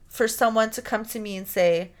one for someone to come to me and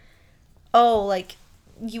say, oh, like,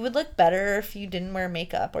 you would look better if you didn't wear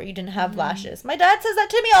makeup or you didn't have lashes. My dad says that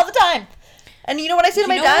to me all the time. And you know what I say to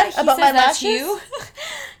my dad about my lashes? To you?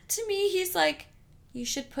 To me, he's like, you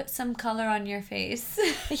should put some color on your face.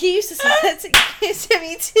 He used to say that to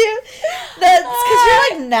me too. That's because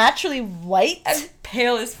you're like naturally white. I'm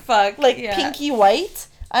pale as fuck. Like Yeah. pinky white.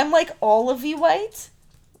 I'm like olivey white.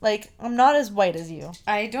 Like, I'm not as white as you.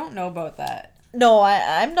 I don't know about that. No,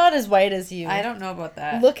 I'm not as white as you. I don't know about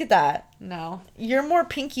that. Look at that. No. You're more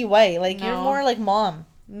pinky white. Like, you're No. more like mom.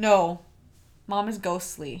 No. Mom is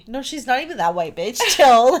ghostly. No, she's not even that white, bitch.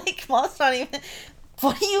 Chill. Like, mom's not even...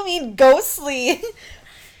 What do you mean ghostly?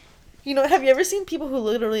 You know, have you ever seen people who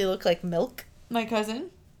literally look like milk? My cousin.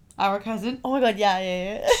 Our cousin. Oh my god,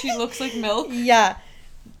 yeah. She looks like milk. Yeah.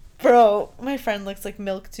 Bro, my friend looks like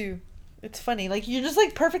milk too. It's funny. Like, you're just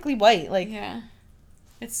like perfectly white. Like, Yeah.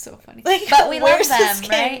 It's so funny. Like, But we love where's the them, skin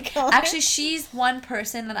right? color? Actually, she's one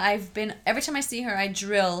person that I've been... Every time I see her, I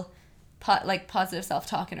drill like positive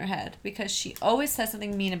self-talk in her head because she always says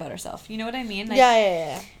something mean about herself. You know what I mean? Like,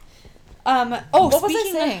 yeah. Oh, What was I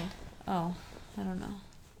speaking saying? Oh, I don't know.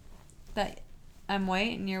 That I'm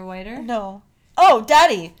white and you're whiter? No. Oh,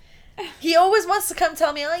 Daddy. He always wants to come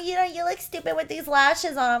tell me, oh, you know, you look stupid with these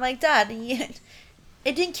lashes on. I'm like, Dad,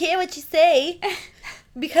 I didn't care what you say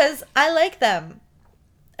because I like them.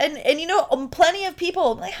 And you know, plenty of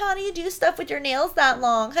people, like, how do you do stuff with your nails that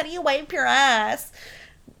long? How do you wipe your ass?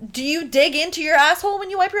 Do you dig into your asshole when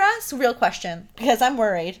you wipe your ass? Real question. Because I'm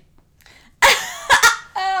worried.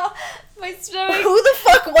 Oh, my stomach. Who the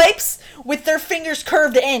fuck wipes with their fingers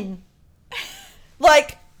curved in?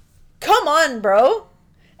 Like, come on, bro.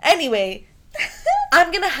 Anyway,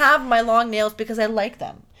 I'm gonna have my long nails because I like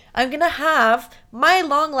them. I'm gonna have my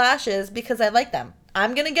long lashes because I like them.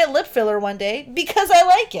 I'm gonna get lip filler one day because I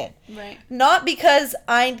like it. Right. Not because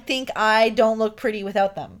I think I don't look pretty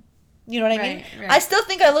without them. You know what I mean? Right. I still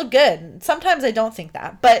think I look good. Sometimes I don't think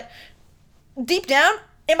that. But deep down,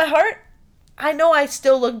 in my heart, I know I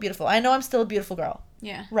still look beautiful. I know I'm still a beautiful girl.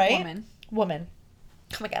 Yeah. Right? Woman.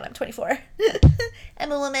 Oh my god, I'm 24.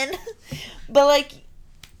 I'm a woman. But like,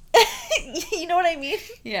 you know what I mean?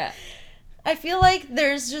 Yeah. I feel like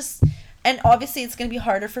there's just, and obviously it's going to be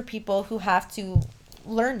harder for people who have to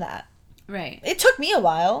learn that. Right. It took me a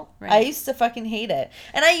while. Right. I used to fucking hate it.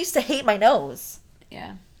 And I used to hate my nose.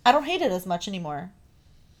 Yeah. I don't hate it as much anymore.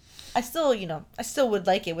 I still, I still would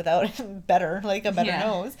like it without better Yeah.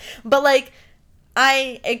 nose. But like,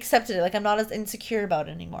 I accepted it. Like, I'm not as insecure about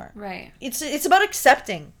it anymore. Right. It's about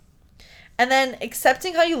accepting. And then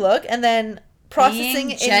accepting how you look and then processing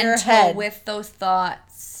being in your gentle head with those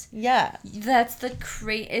thoughts. Yeah. That's the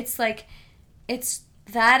it's like,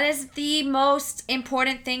 that is the most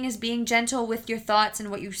important thing, is being gentle with your thoughts and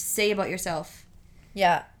what you say about yourself.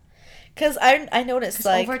 Yeah. Because I noticed,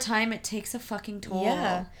 like, over time it takes a fucking toll.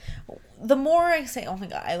 Yeah. The more I say, oh my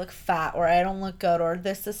god, I look fat, or I don't look good, or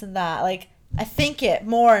this and that, like, I think it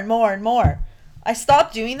more and more and more. I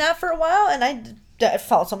stopped doing that for a while, and it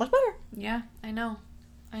felt so much better. Yeah, I know.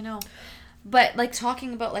 But, like,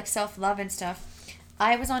 talking about, like, self-love and stuff,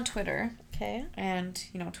 I was on Twitter. Okay. And,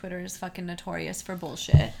 you know, Twitter is fucking notorious for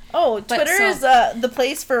bullshit. Oh, Twitter is the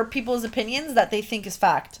place for people's opinions that they think is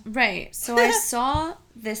fact. Right. So I saw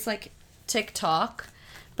this, like, TikTok,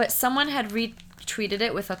 but someone had retweeted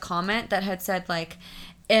it with a comment that had said, like,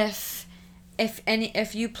 if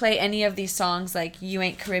you play any of these songs, like, you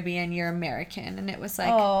ain't Caribbean, you're American. And it was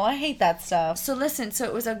like, oh, I hate that stuff. So listen, so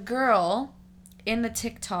it was a girl in the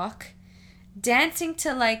TikTok dancing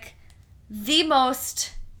to, like, the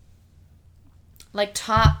most, like,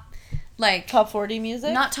 top 40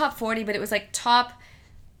 music? Not top 40, but it was, like, top,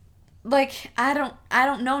 like, I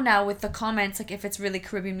don't know now with the comments, like, if it's really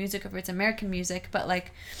Caribbean music or if it's American music, but,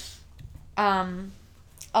 like, oh,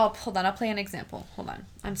 hold on, I'll play an example. Hold on,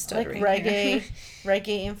 I'm stuttering. Like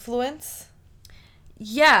reggae influence?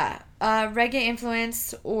 Yeah, reggae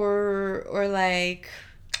influence, or like,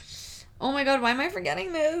 oh my god, why am I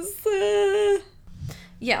forgetting this?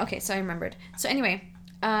 Yeah, okay, so I remembered. So anyway,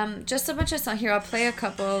 just a bunch of songs here. I'll play a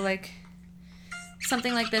couple, like,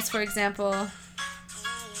 something like this, for example.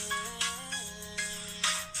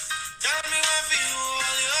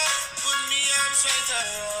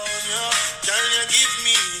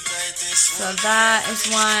 So that is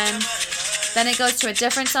one. Then it goes to a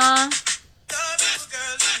different song.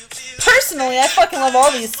 Personally, I fucking love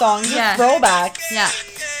all these songs. Yeah. They're throwbacks. Yeah.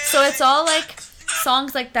 So it's all, like,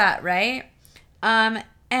 songs like that, right? And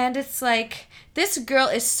it's like, this girl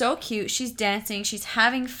is so cute. She's dancing. She's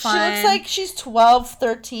having fun. She looks like she's 12,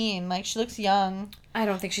 13. Like, she looks young. I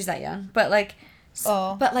don't think she's that young. But, like,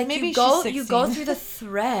 maybe you go through the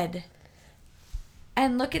thread.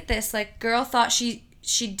 And look at this. Like, girl thought she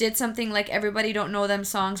did something like Everybody Don't Know Them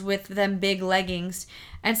songs with them big leggings.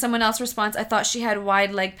 And someone else responds, I thought she had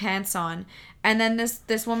wide leg pants on. And then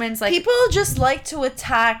this woman's like... People just like to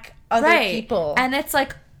attack other people. And it's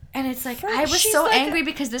like... I was so angry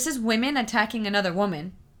because this is women attacking another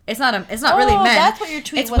woman. It's not really men. That's what your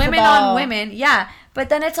tweet was about. It's women on women, yeah. But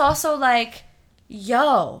then it's also like,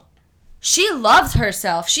 yo, she loves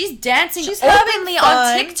herself. She's dancing openly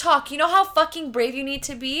on TikTok. You know how fucking brave you need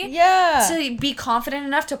to be? Yeah. To be confident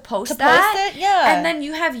enough to post that? Yeah. And then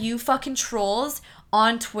you have fucking trolls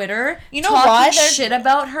on Twitter, talking shit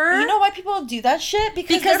about her. You know why people do that shit?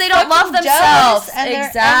 Because they don't love themselves. And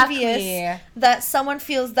exactly. They're envious that someone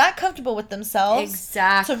feels that comfortable with themselves.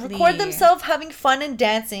 Exactly. To record themselves having fun and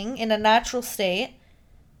dancing in a natural state.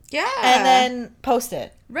 Yeah. And then post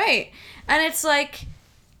it. Right. And it's like,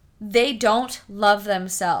 they don't love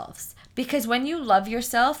themselves. Because when you love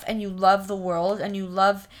yourself and you love the world and you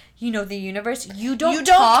love, the universe, you don't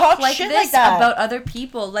talk like this like about other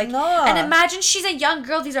people. Like, no. And imagine she's a young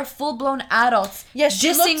girl. These are full-blown adults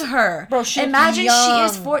dissing her. Bro, she imagine young.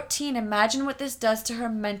 She is 14. Imagine what this does to her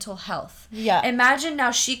mental health. Yeah. Imagine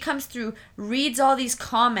now she comes through, reads all these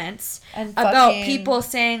comments about people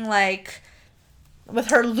saying, like... With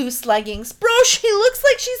her loose leggings. Bro, she looks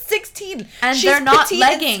like she's 16. And she's they're not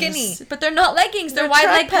leggings. But they're not leggings. They're wide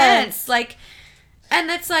leg pants. Like, and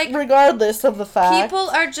it's like... Regardless of the fact. People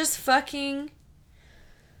are just fucking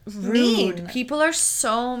rude. Mean. People are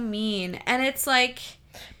so mean. And it's like...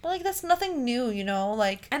 But, like, that's nothing new,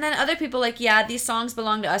 like... And then other people, like, yeah, these songs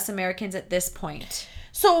belong to us Americans at this point.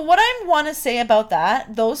 So, what I want to say about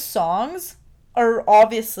that, those songs are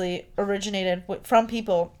obviously originated from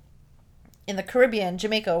people... in the Caribbean,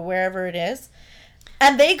 Jamaica, wherever it is.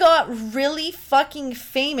 And they got really fucking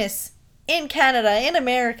famous in Canada, in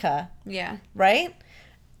America. Yeah. Right?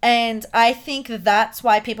 And I think that's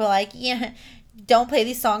why people are like, yeah, don't play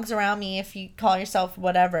these songs around me if you call yourself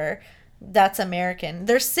whatever. That's American.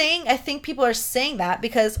 I think people are saying that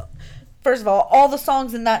because, first of all the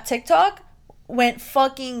songs in that TikTok went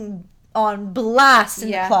fucking on blast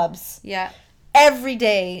in the clubs. Yeah. Every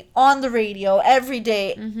day, on the radio, every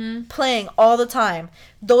day, playing all the time.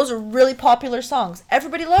 Those are really popular songs.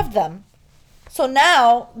 Everybody loved them. So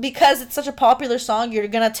now, because it's such a popular song, you're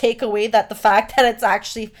going to take away the fact that it's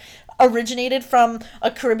actually originated from a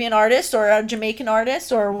Caribbean artist or a Jamaican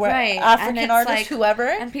artist or African artist, like, whoever.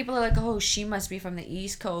 And people are like, oh, she must be from the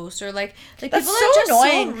East Coast. Or like that's people so are just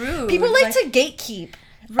annoying. so rude. People like to gatekeep.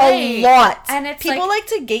 A lot. And it's people like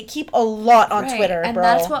to gatekeep a lot on Twitter, and bro.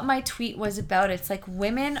 that's what my tweet was about. It's like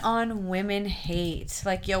women on women hate.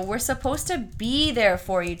 Like, yo, we're supposed to be there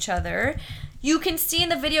for each other. You can see in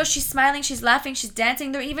the video she's smiling, she's laughing, she's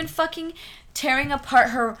dancing. They're even fucking tearing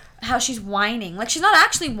apart how she's whining. Like, she's not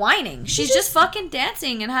actually whining. She's just fucking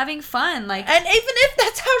dancing and having fun. Like, and even if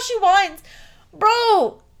that's how she whines,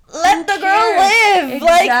 bro, let the girl live.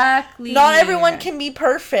 Exactly. Like, not everyone can be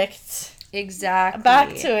perfect. Exactly.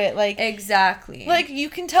 Back to it, like, exactly. Like, you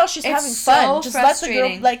can tell she's having so fun. Just let the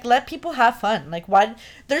frustrating. girl, like, let people have fun. Like, why?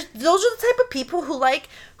 Those are the type of people who like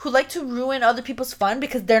to ruin other people's fun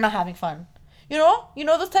because they're not having fun. You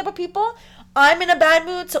know those type of people. I'm in a bad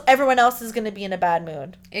mood, so everyone else is gonna be in a bad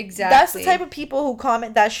mood. Exactly. That's the type of people who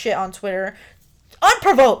comment that shit on Twitter,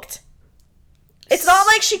 unprovoked. It's not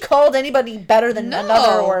like she called anybody better than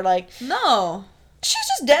another or like. No. She's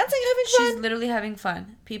just dancing, having fun. She's literally having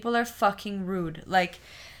fun. People are fucking rude. Like,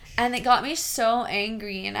 and it got me so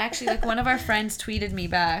angry. And actually, like, one of our friends tweeted me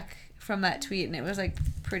back from that tweet, and it was, like,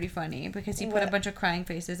 pretty funny because he put a bunch of crying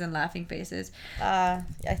faces and laughing faces. I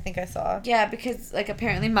think I saw. Yeah, because, like,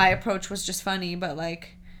 apparently my approach was just funny, but,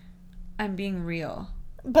 like, I'm being real.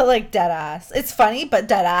 But, like, dead ass. It's funny, but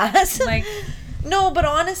dead ass. Like... No, but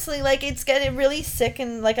honestly, like, it's getting really sick,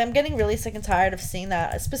 and, like, I'm getting really sick and tired of seeing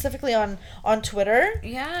that, specifically on Twitter.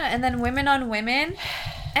 Yeah, and then women on women,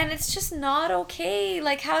 and it's just not okay.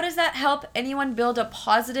 Like, how does that help anyone build a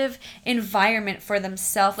positive environment for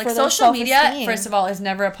themselves? Like, social media, first of all, is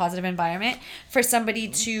never a positive environment for somebody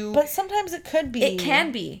to... But sometimes it could be. It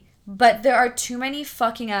can be, but there are too many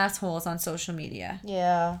fucking assholes on social media.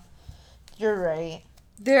 Yeah, you're right.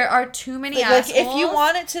 There are too many assholes. Like, if you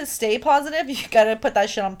want it to stay positive, you gotta put that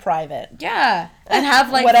shit on private. Yeah, and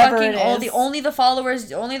have like whatever fucking it is. only the followers,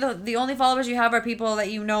 the only followers you have are people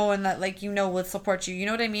that you know and that like you know will support you. You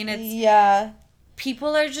know what I mean? Yeah.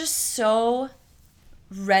 People are just so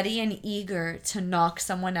ready and eager to knock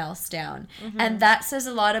someone else down, and that says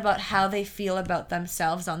a lot about how they feel about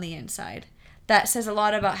themselves on the inside. That says a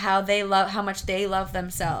lot about how much they love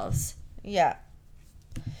themselves. Yeah.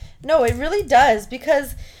 No, it really does,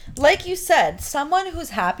 because like you said, someone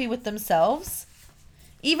who's happy with themselves,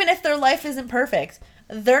 even if their life isn't perfect,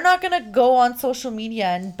 they're not going to go on social media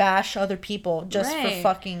and bash other people just for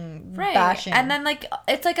fucking bashing. And then like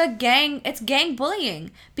it's like it's gang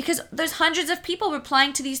bullying, because there's hundreds of people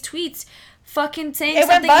replying to these tweets fucking saying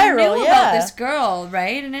something new about this girl,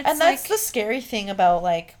 right? And that's like, the scary thing about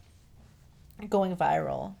like going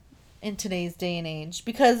viral in today's day and age,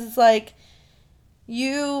 because it's like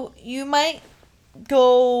you might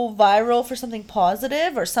go viral for something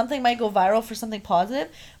positive, or something might go viral for something positive,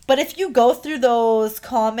 but if you go through those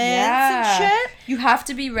comments and shit, you have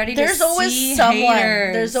to be ready there's to always see someone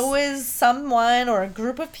haters. There's always someone or a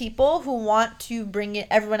group of people who want to bring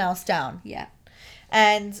everyone else down. Yeah.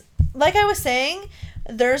 And like I was saying,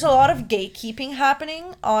 there's a lot of gatekeeping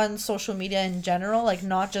happening on social media in general, like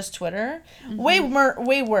not just Twitter. Way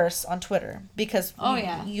worse on Twitter, because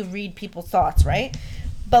you read people's thoughts, right?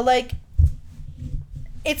 But like,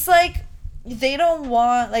 it's like they don't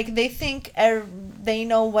want, like, they think they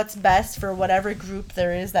know what's best for whatever group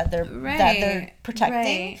there is that they're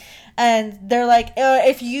protecting. And they're like,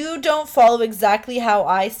 if you don't follow exactly how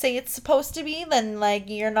I say it's supposed to be, then like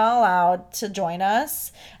you're not allowed to join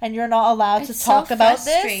us, and you're not allowed to talk about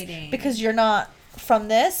this because you're not from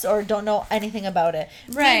this or don't know anything about it.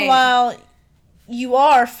 Right. Meanwhile, you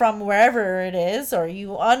are from wherever it is, or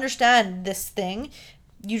you understand this thing,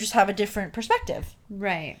 you just have a different perspective.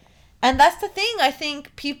 Right. And that's the thing. I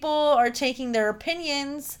think people are taking their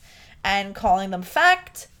opinions and calling them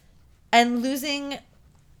fact and losing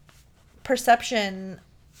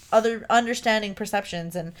understanding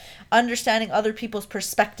perceptions and understanding other people's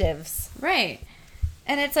perspectives. Right.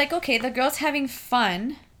 And it's like, okay, the girl's having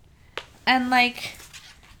fun, and like,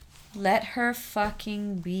 let her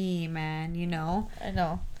fucking be, man, you know? I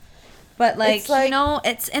know. But like, you know,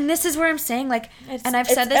 and this is where I'm saying, like, and I've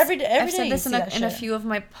said this I've said this in a few of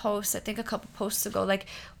my posts, I think a couple posts ago, like,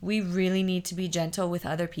 we really need to be gentle with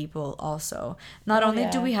other people also. Not only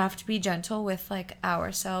do we have to be gentle with like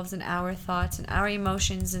ourselves and our thoughts and our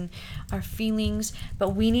emotions and our feelings, but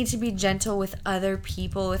we need to be gentle with other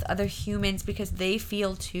people, with other humans, because they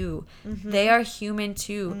feel too. They are human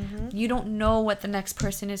too. You don't know what the next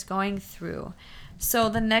person is going through. So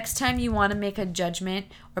the next time you want to make a judgment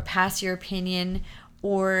or pass your opinion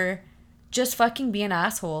or just fucking be an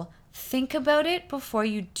asshole, think about it before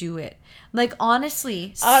you do it. Like,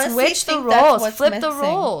 honestly switch the think that's roles. what's Flip the missing.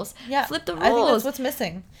 roles. Yeah. Flip the roles. I think that's what's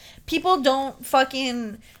missing. People don't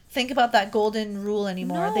fucking think about that golden rule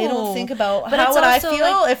anymore. They don't No. think about But how it's would I also,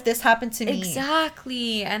 feel like, if this happened to me.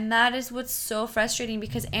 Exactly. And that is what's so frustrating,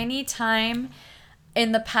 because any time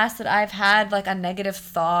in the past that I've had like a negative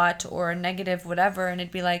thought or a negative whatever, and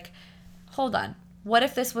it'd be like, hold on, what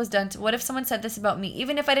if this was done what if someone said this about me,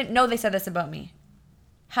 even if I didn't know they said this about me,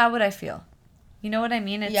 how would I feel? You know what I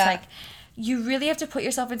mean? It's like, you really have to put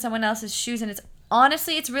yourself in someone else's shoes, and it's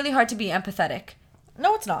honestly, it's really hard to be empathetic.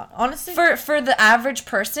 No, it's not. Honestly. For the average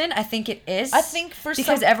person, I think it is. I think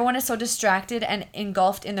because everyone is so distracted and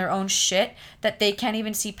engulfed in their own shit that they can't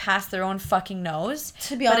even see past their own fucking nose.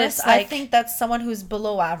 To be honest, I think that's someone who's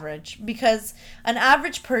below average, because an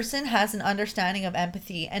average person has an understanding of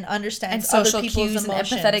empathy and understands and social other people's cues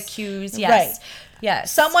emotions. and empathetic cues. Yes. Right.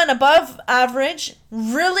 Yes. Someone above average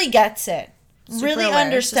really gets it. Super really aware.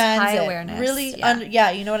 understands high it. awareness. Really,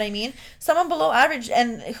 Yeah. you know what I mean? Someone below average,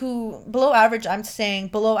 and who below average, I'm saying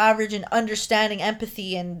below average in understanding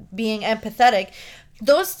empathy and being empathetic.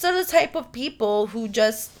 Those are the type of people who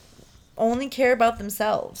just only care about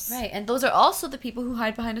themselves. Right. And those are also the people who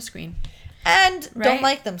hide behind a screen. And Right? don't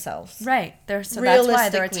like themselves. Right. That's why they're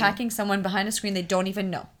Realistically. attacking someone behind a screen they don't even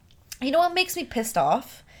know. You know what makes me pissed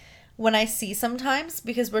off when I see sometimes,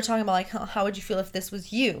 because we're talking about like, how would you feel if this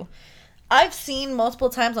was you? I've seen multiple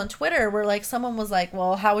times on Twitter where like someone was like,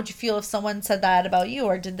 well, how would you feel if someone said that about you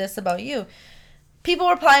or did this about you? People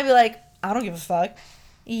would probably be like, I don't give a fuck.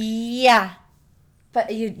 Yeah.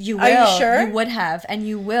 But you will. Are you sure? You would have, and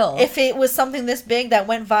you will. If it was something this big that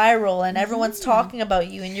went viral and everyone's talking about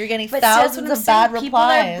you and you're getting thousands of bad replies. People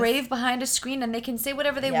are brave behind a screen and they can say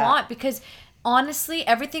whatever they want, because honestly,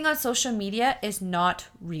 everything on social media is not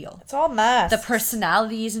real. It's all mask. The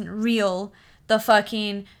personality isn't real. The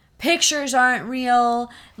fucking pictures aren't real.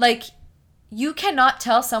 Like, you cannot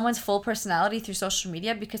tell someone's full personality through social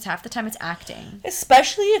media, because half the time it's acting.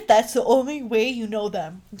 Especially if that's the only way you know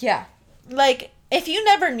them. Yeah. Like, if you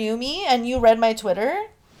never knew me and you read my Twitter,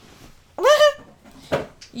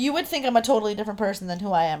 you would think I'm a totally different person than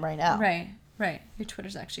who I am right now. Right. Right. Your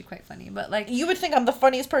Twitter's actually quite funny, but like, You would think I'm the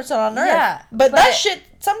funniest person on earth. Yeah, But but that shit,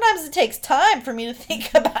 sometimes it takes time for me to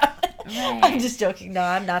think about it. Right. I'm just joking. No,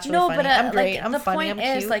 I'm naturally funny. but I'm great. like, I'm the funny. point I'm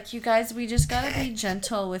is, cute. like, you guys, we just gotta be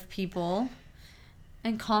gentle with people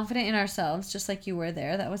and confident in ourselves, just like you were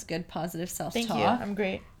there. That was good, positive self-talk. Thank you. I'm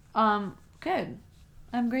great. Good.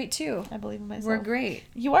 I'm great too. I believe in myself. We're great.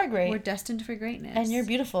 You are great. We're destined for greatness. And you're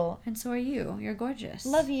beautiful. And so are you. You're gorgeous.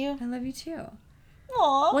 Love you. I love you too.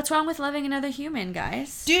 Aww. What's wrong with loving another human,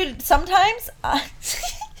 guys? Dude, sometimes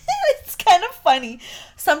it's kind of funny.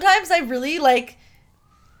 Sometimes I really like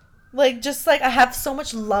just like I have so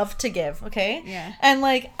much love to give, okay? Yeah. And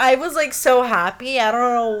like I was like so happy. I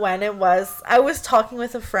don't know when it was. I was talking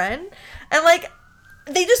with a friend and like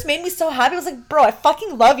they just made me so happy. I was like, "Bro, I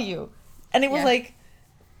fucking love you." And it was like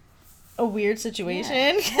a weird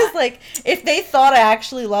situation because like if they thought I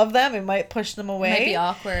actually loved them, it might push them away. It might be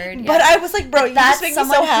awkward. But I was like, "Bro, you just make me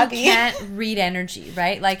so happy." Who can't read energy,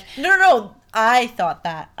 right? Like, No. I thought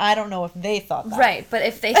that. I don't know if they thought that. right, but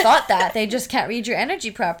if they thought that, they just can't read your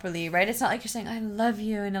energy properly, right? It's not like you're saying, I love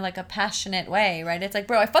you in a passionate way, right? It's like,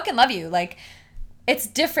 bro, I fucking love you. Like, it's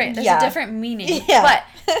different. There's a different meaning. Yeah.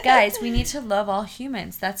 But, guys, we need to love all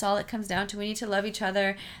humans. That's all it comes down to. We need to love each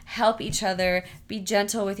other, help each other, be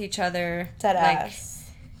gentle with each other. Dead like,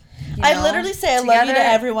 ass. you I know, literally say I love you to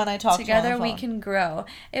everyone I talk to. Together we can grow.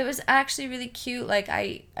 It was actually really cute. Like,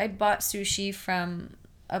 I bought sushi from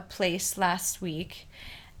a place last week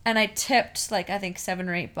and I tipped like I think $7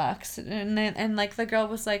 or $8 and like the girl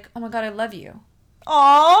was like, "Oh my god, I love you."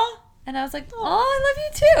 Aww. And I was like, "Oh, I love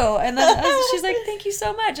you too." And then she's like, "Thank you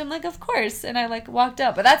so much." I'm like, "Of course." And I like walked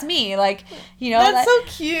up, but that's me, like, you know. That's so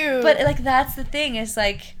cute. But like that's the thing is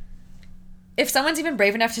like, if someone's even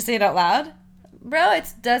brave enough to say it out loud, bro,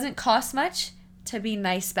 it doesn't cost much to be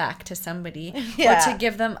nice back to somebody or to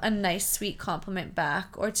give them a nice sweet compliment back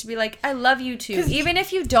or to be like, "I love you too," even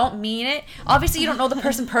if you don't mean it. Obviously you don't know the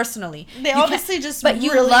person personally, they obviously just but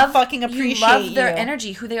you really love fucking appreciate you love their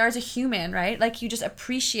energy, who they are as a human, right? Like you just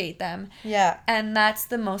appreciate them. Yeah. And that's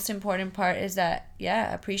the most important part is that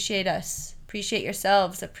appreciate us, appreciate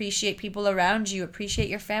yourselves, appreciate people around you, appreciate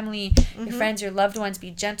your family, your friends, your loved ones.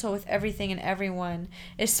 Be gentle with everything and everyone,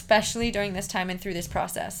 especially during this time and through this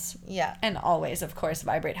process. Yeah. And always, of course,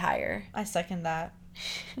 vibrate higher. I second that.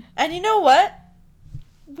 And you know what?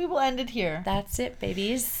 We will end it here. That's it,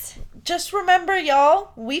 babies. just remember,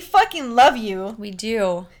 y'all, we fucking love you. We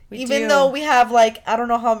do. Even though we have, like, I don't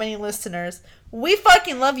know how many listeners. We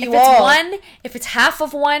fucking love you if it's all. one, if it's half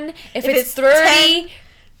of one, if it's 30, 10,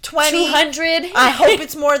 20, 200. I hope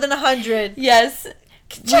it's more than 100. Yes.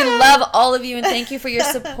 We love all of you and thank you for your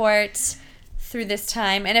support through this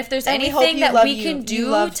time. And if there's anything that we can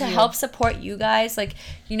do to help support you guys, like,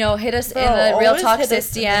 you know, hit us in the Real Talk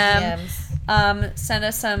Sis DMs. Send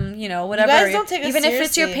us some, you know, whatever. You guys don't take us Even seriously. if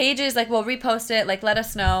it's your pages, like, we'll repost it. Like, let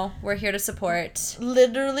us know. We're here to support.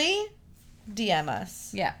 Literally, DM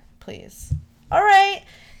us. Yeah. Please. All right.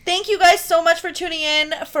 Thank you guys so much for tuning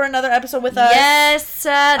in for another episode with us. Yes.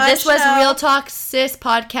 This was Chanel. Real Talk Sis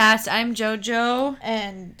Podcast. I'm JoJo.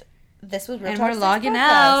 And this was Real And Talk we're Sis logging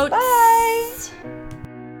Podcast. out. Bye.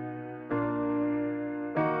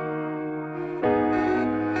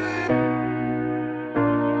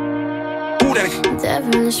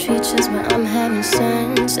 Devilish features, but I'm having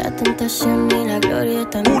sense. La tentación y la gloria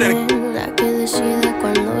también. La que decide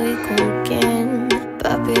cuándo y con quién.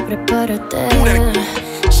 Papi, prepárate.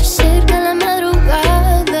 Se acerca la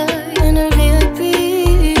madrugada y en el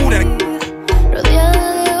VIP,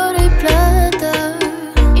 rodeada de oro y plata.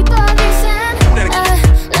 Y todas dicen, I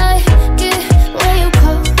like it when you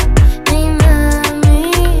call me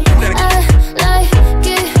mami. I like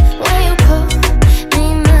it when you call me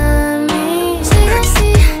mami.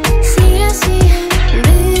 Sigue así,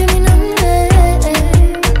 baby, mi nombre.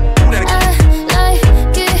 I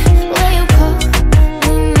like it when you call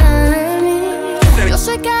me mami. Yo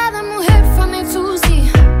soy cada mujer from A to Z,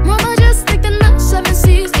 more majestic than the seven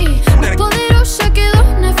seas. Y muy poderosa quedó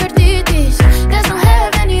Nefertitis. There's no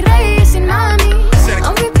heaven ni rey sin mami.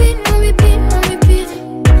 On repeat, on repeat, on repeat.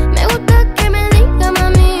 Me gusta que me diga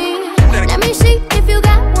mami. Let me see if you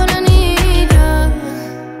got what I need.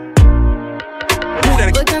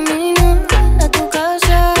 Voy camino a tu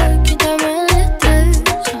casa, quítame el estrés.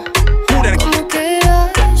 Como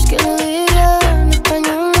quieras que lo diga en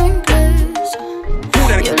español o inglés.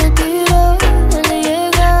 Yo le tiro, él le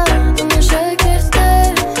llega, donde sé que esté.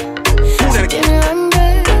 Si tiene hambre,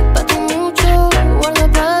 pa' ti mucho, guarda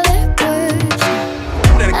pa' después.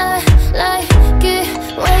 I like it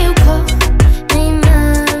when you call me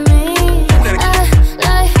mami. I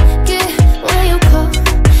like it when you call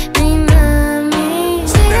me mami.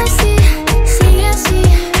 Sigue así,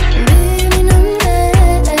 baby, mi nombre.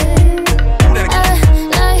 I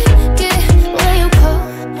like it when you call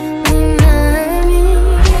me mami.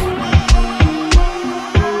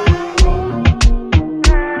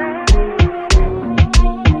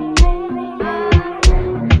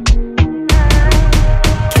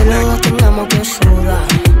 Que los dos tengamos que sudar,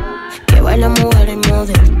 que bailamos al ritmo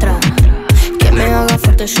del trap, que me haga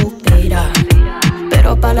fuerte suspirar,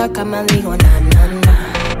 pero pa' la cama digo na na na.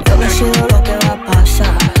 Yo decido lo que va a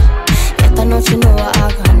pasar y esta noche no va a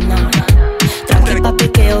ganar. Tranqui papi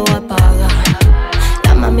que yo voy a pagar,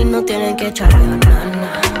 las mami no tienen que echar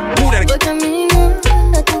ganas. Voy camino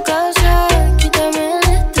a tu casa, quítame el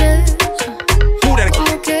estrés.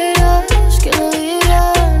 Como quieras que lo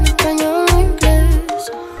diga en español o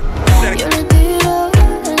inglés. Yo le tiro,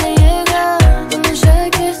 él le llega, donde sé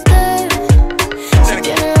que esté. Si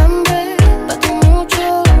tiene hambre, pa' ti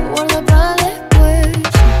mucho, guarda pa' después.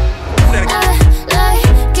 I like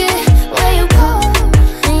it when you call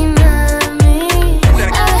me mami.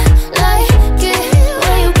 I like it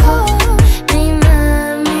when you call me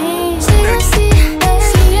mami. Sigue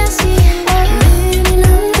así, baby, mi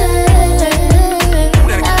nombre.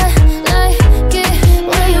 I like it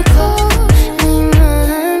when you call me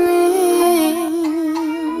mami.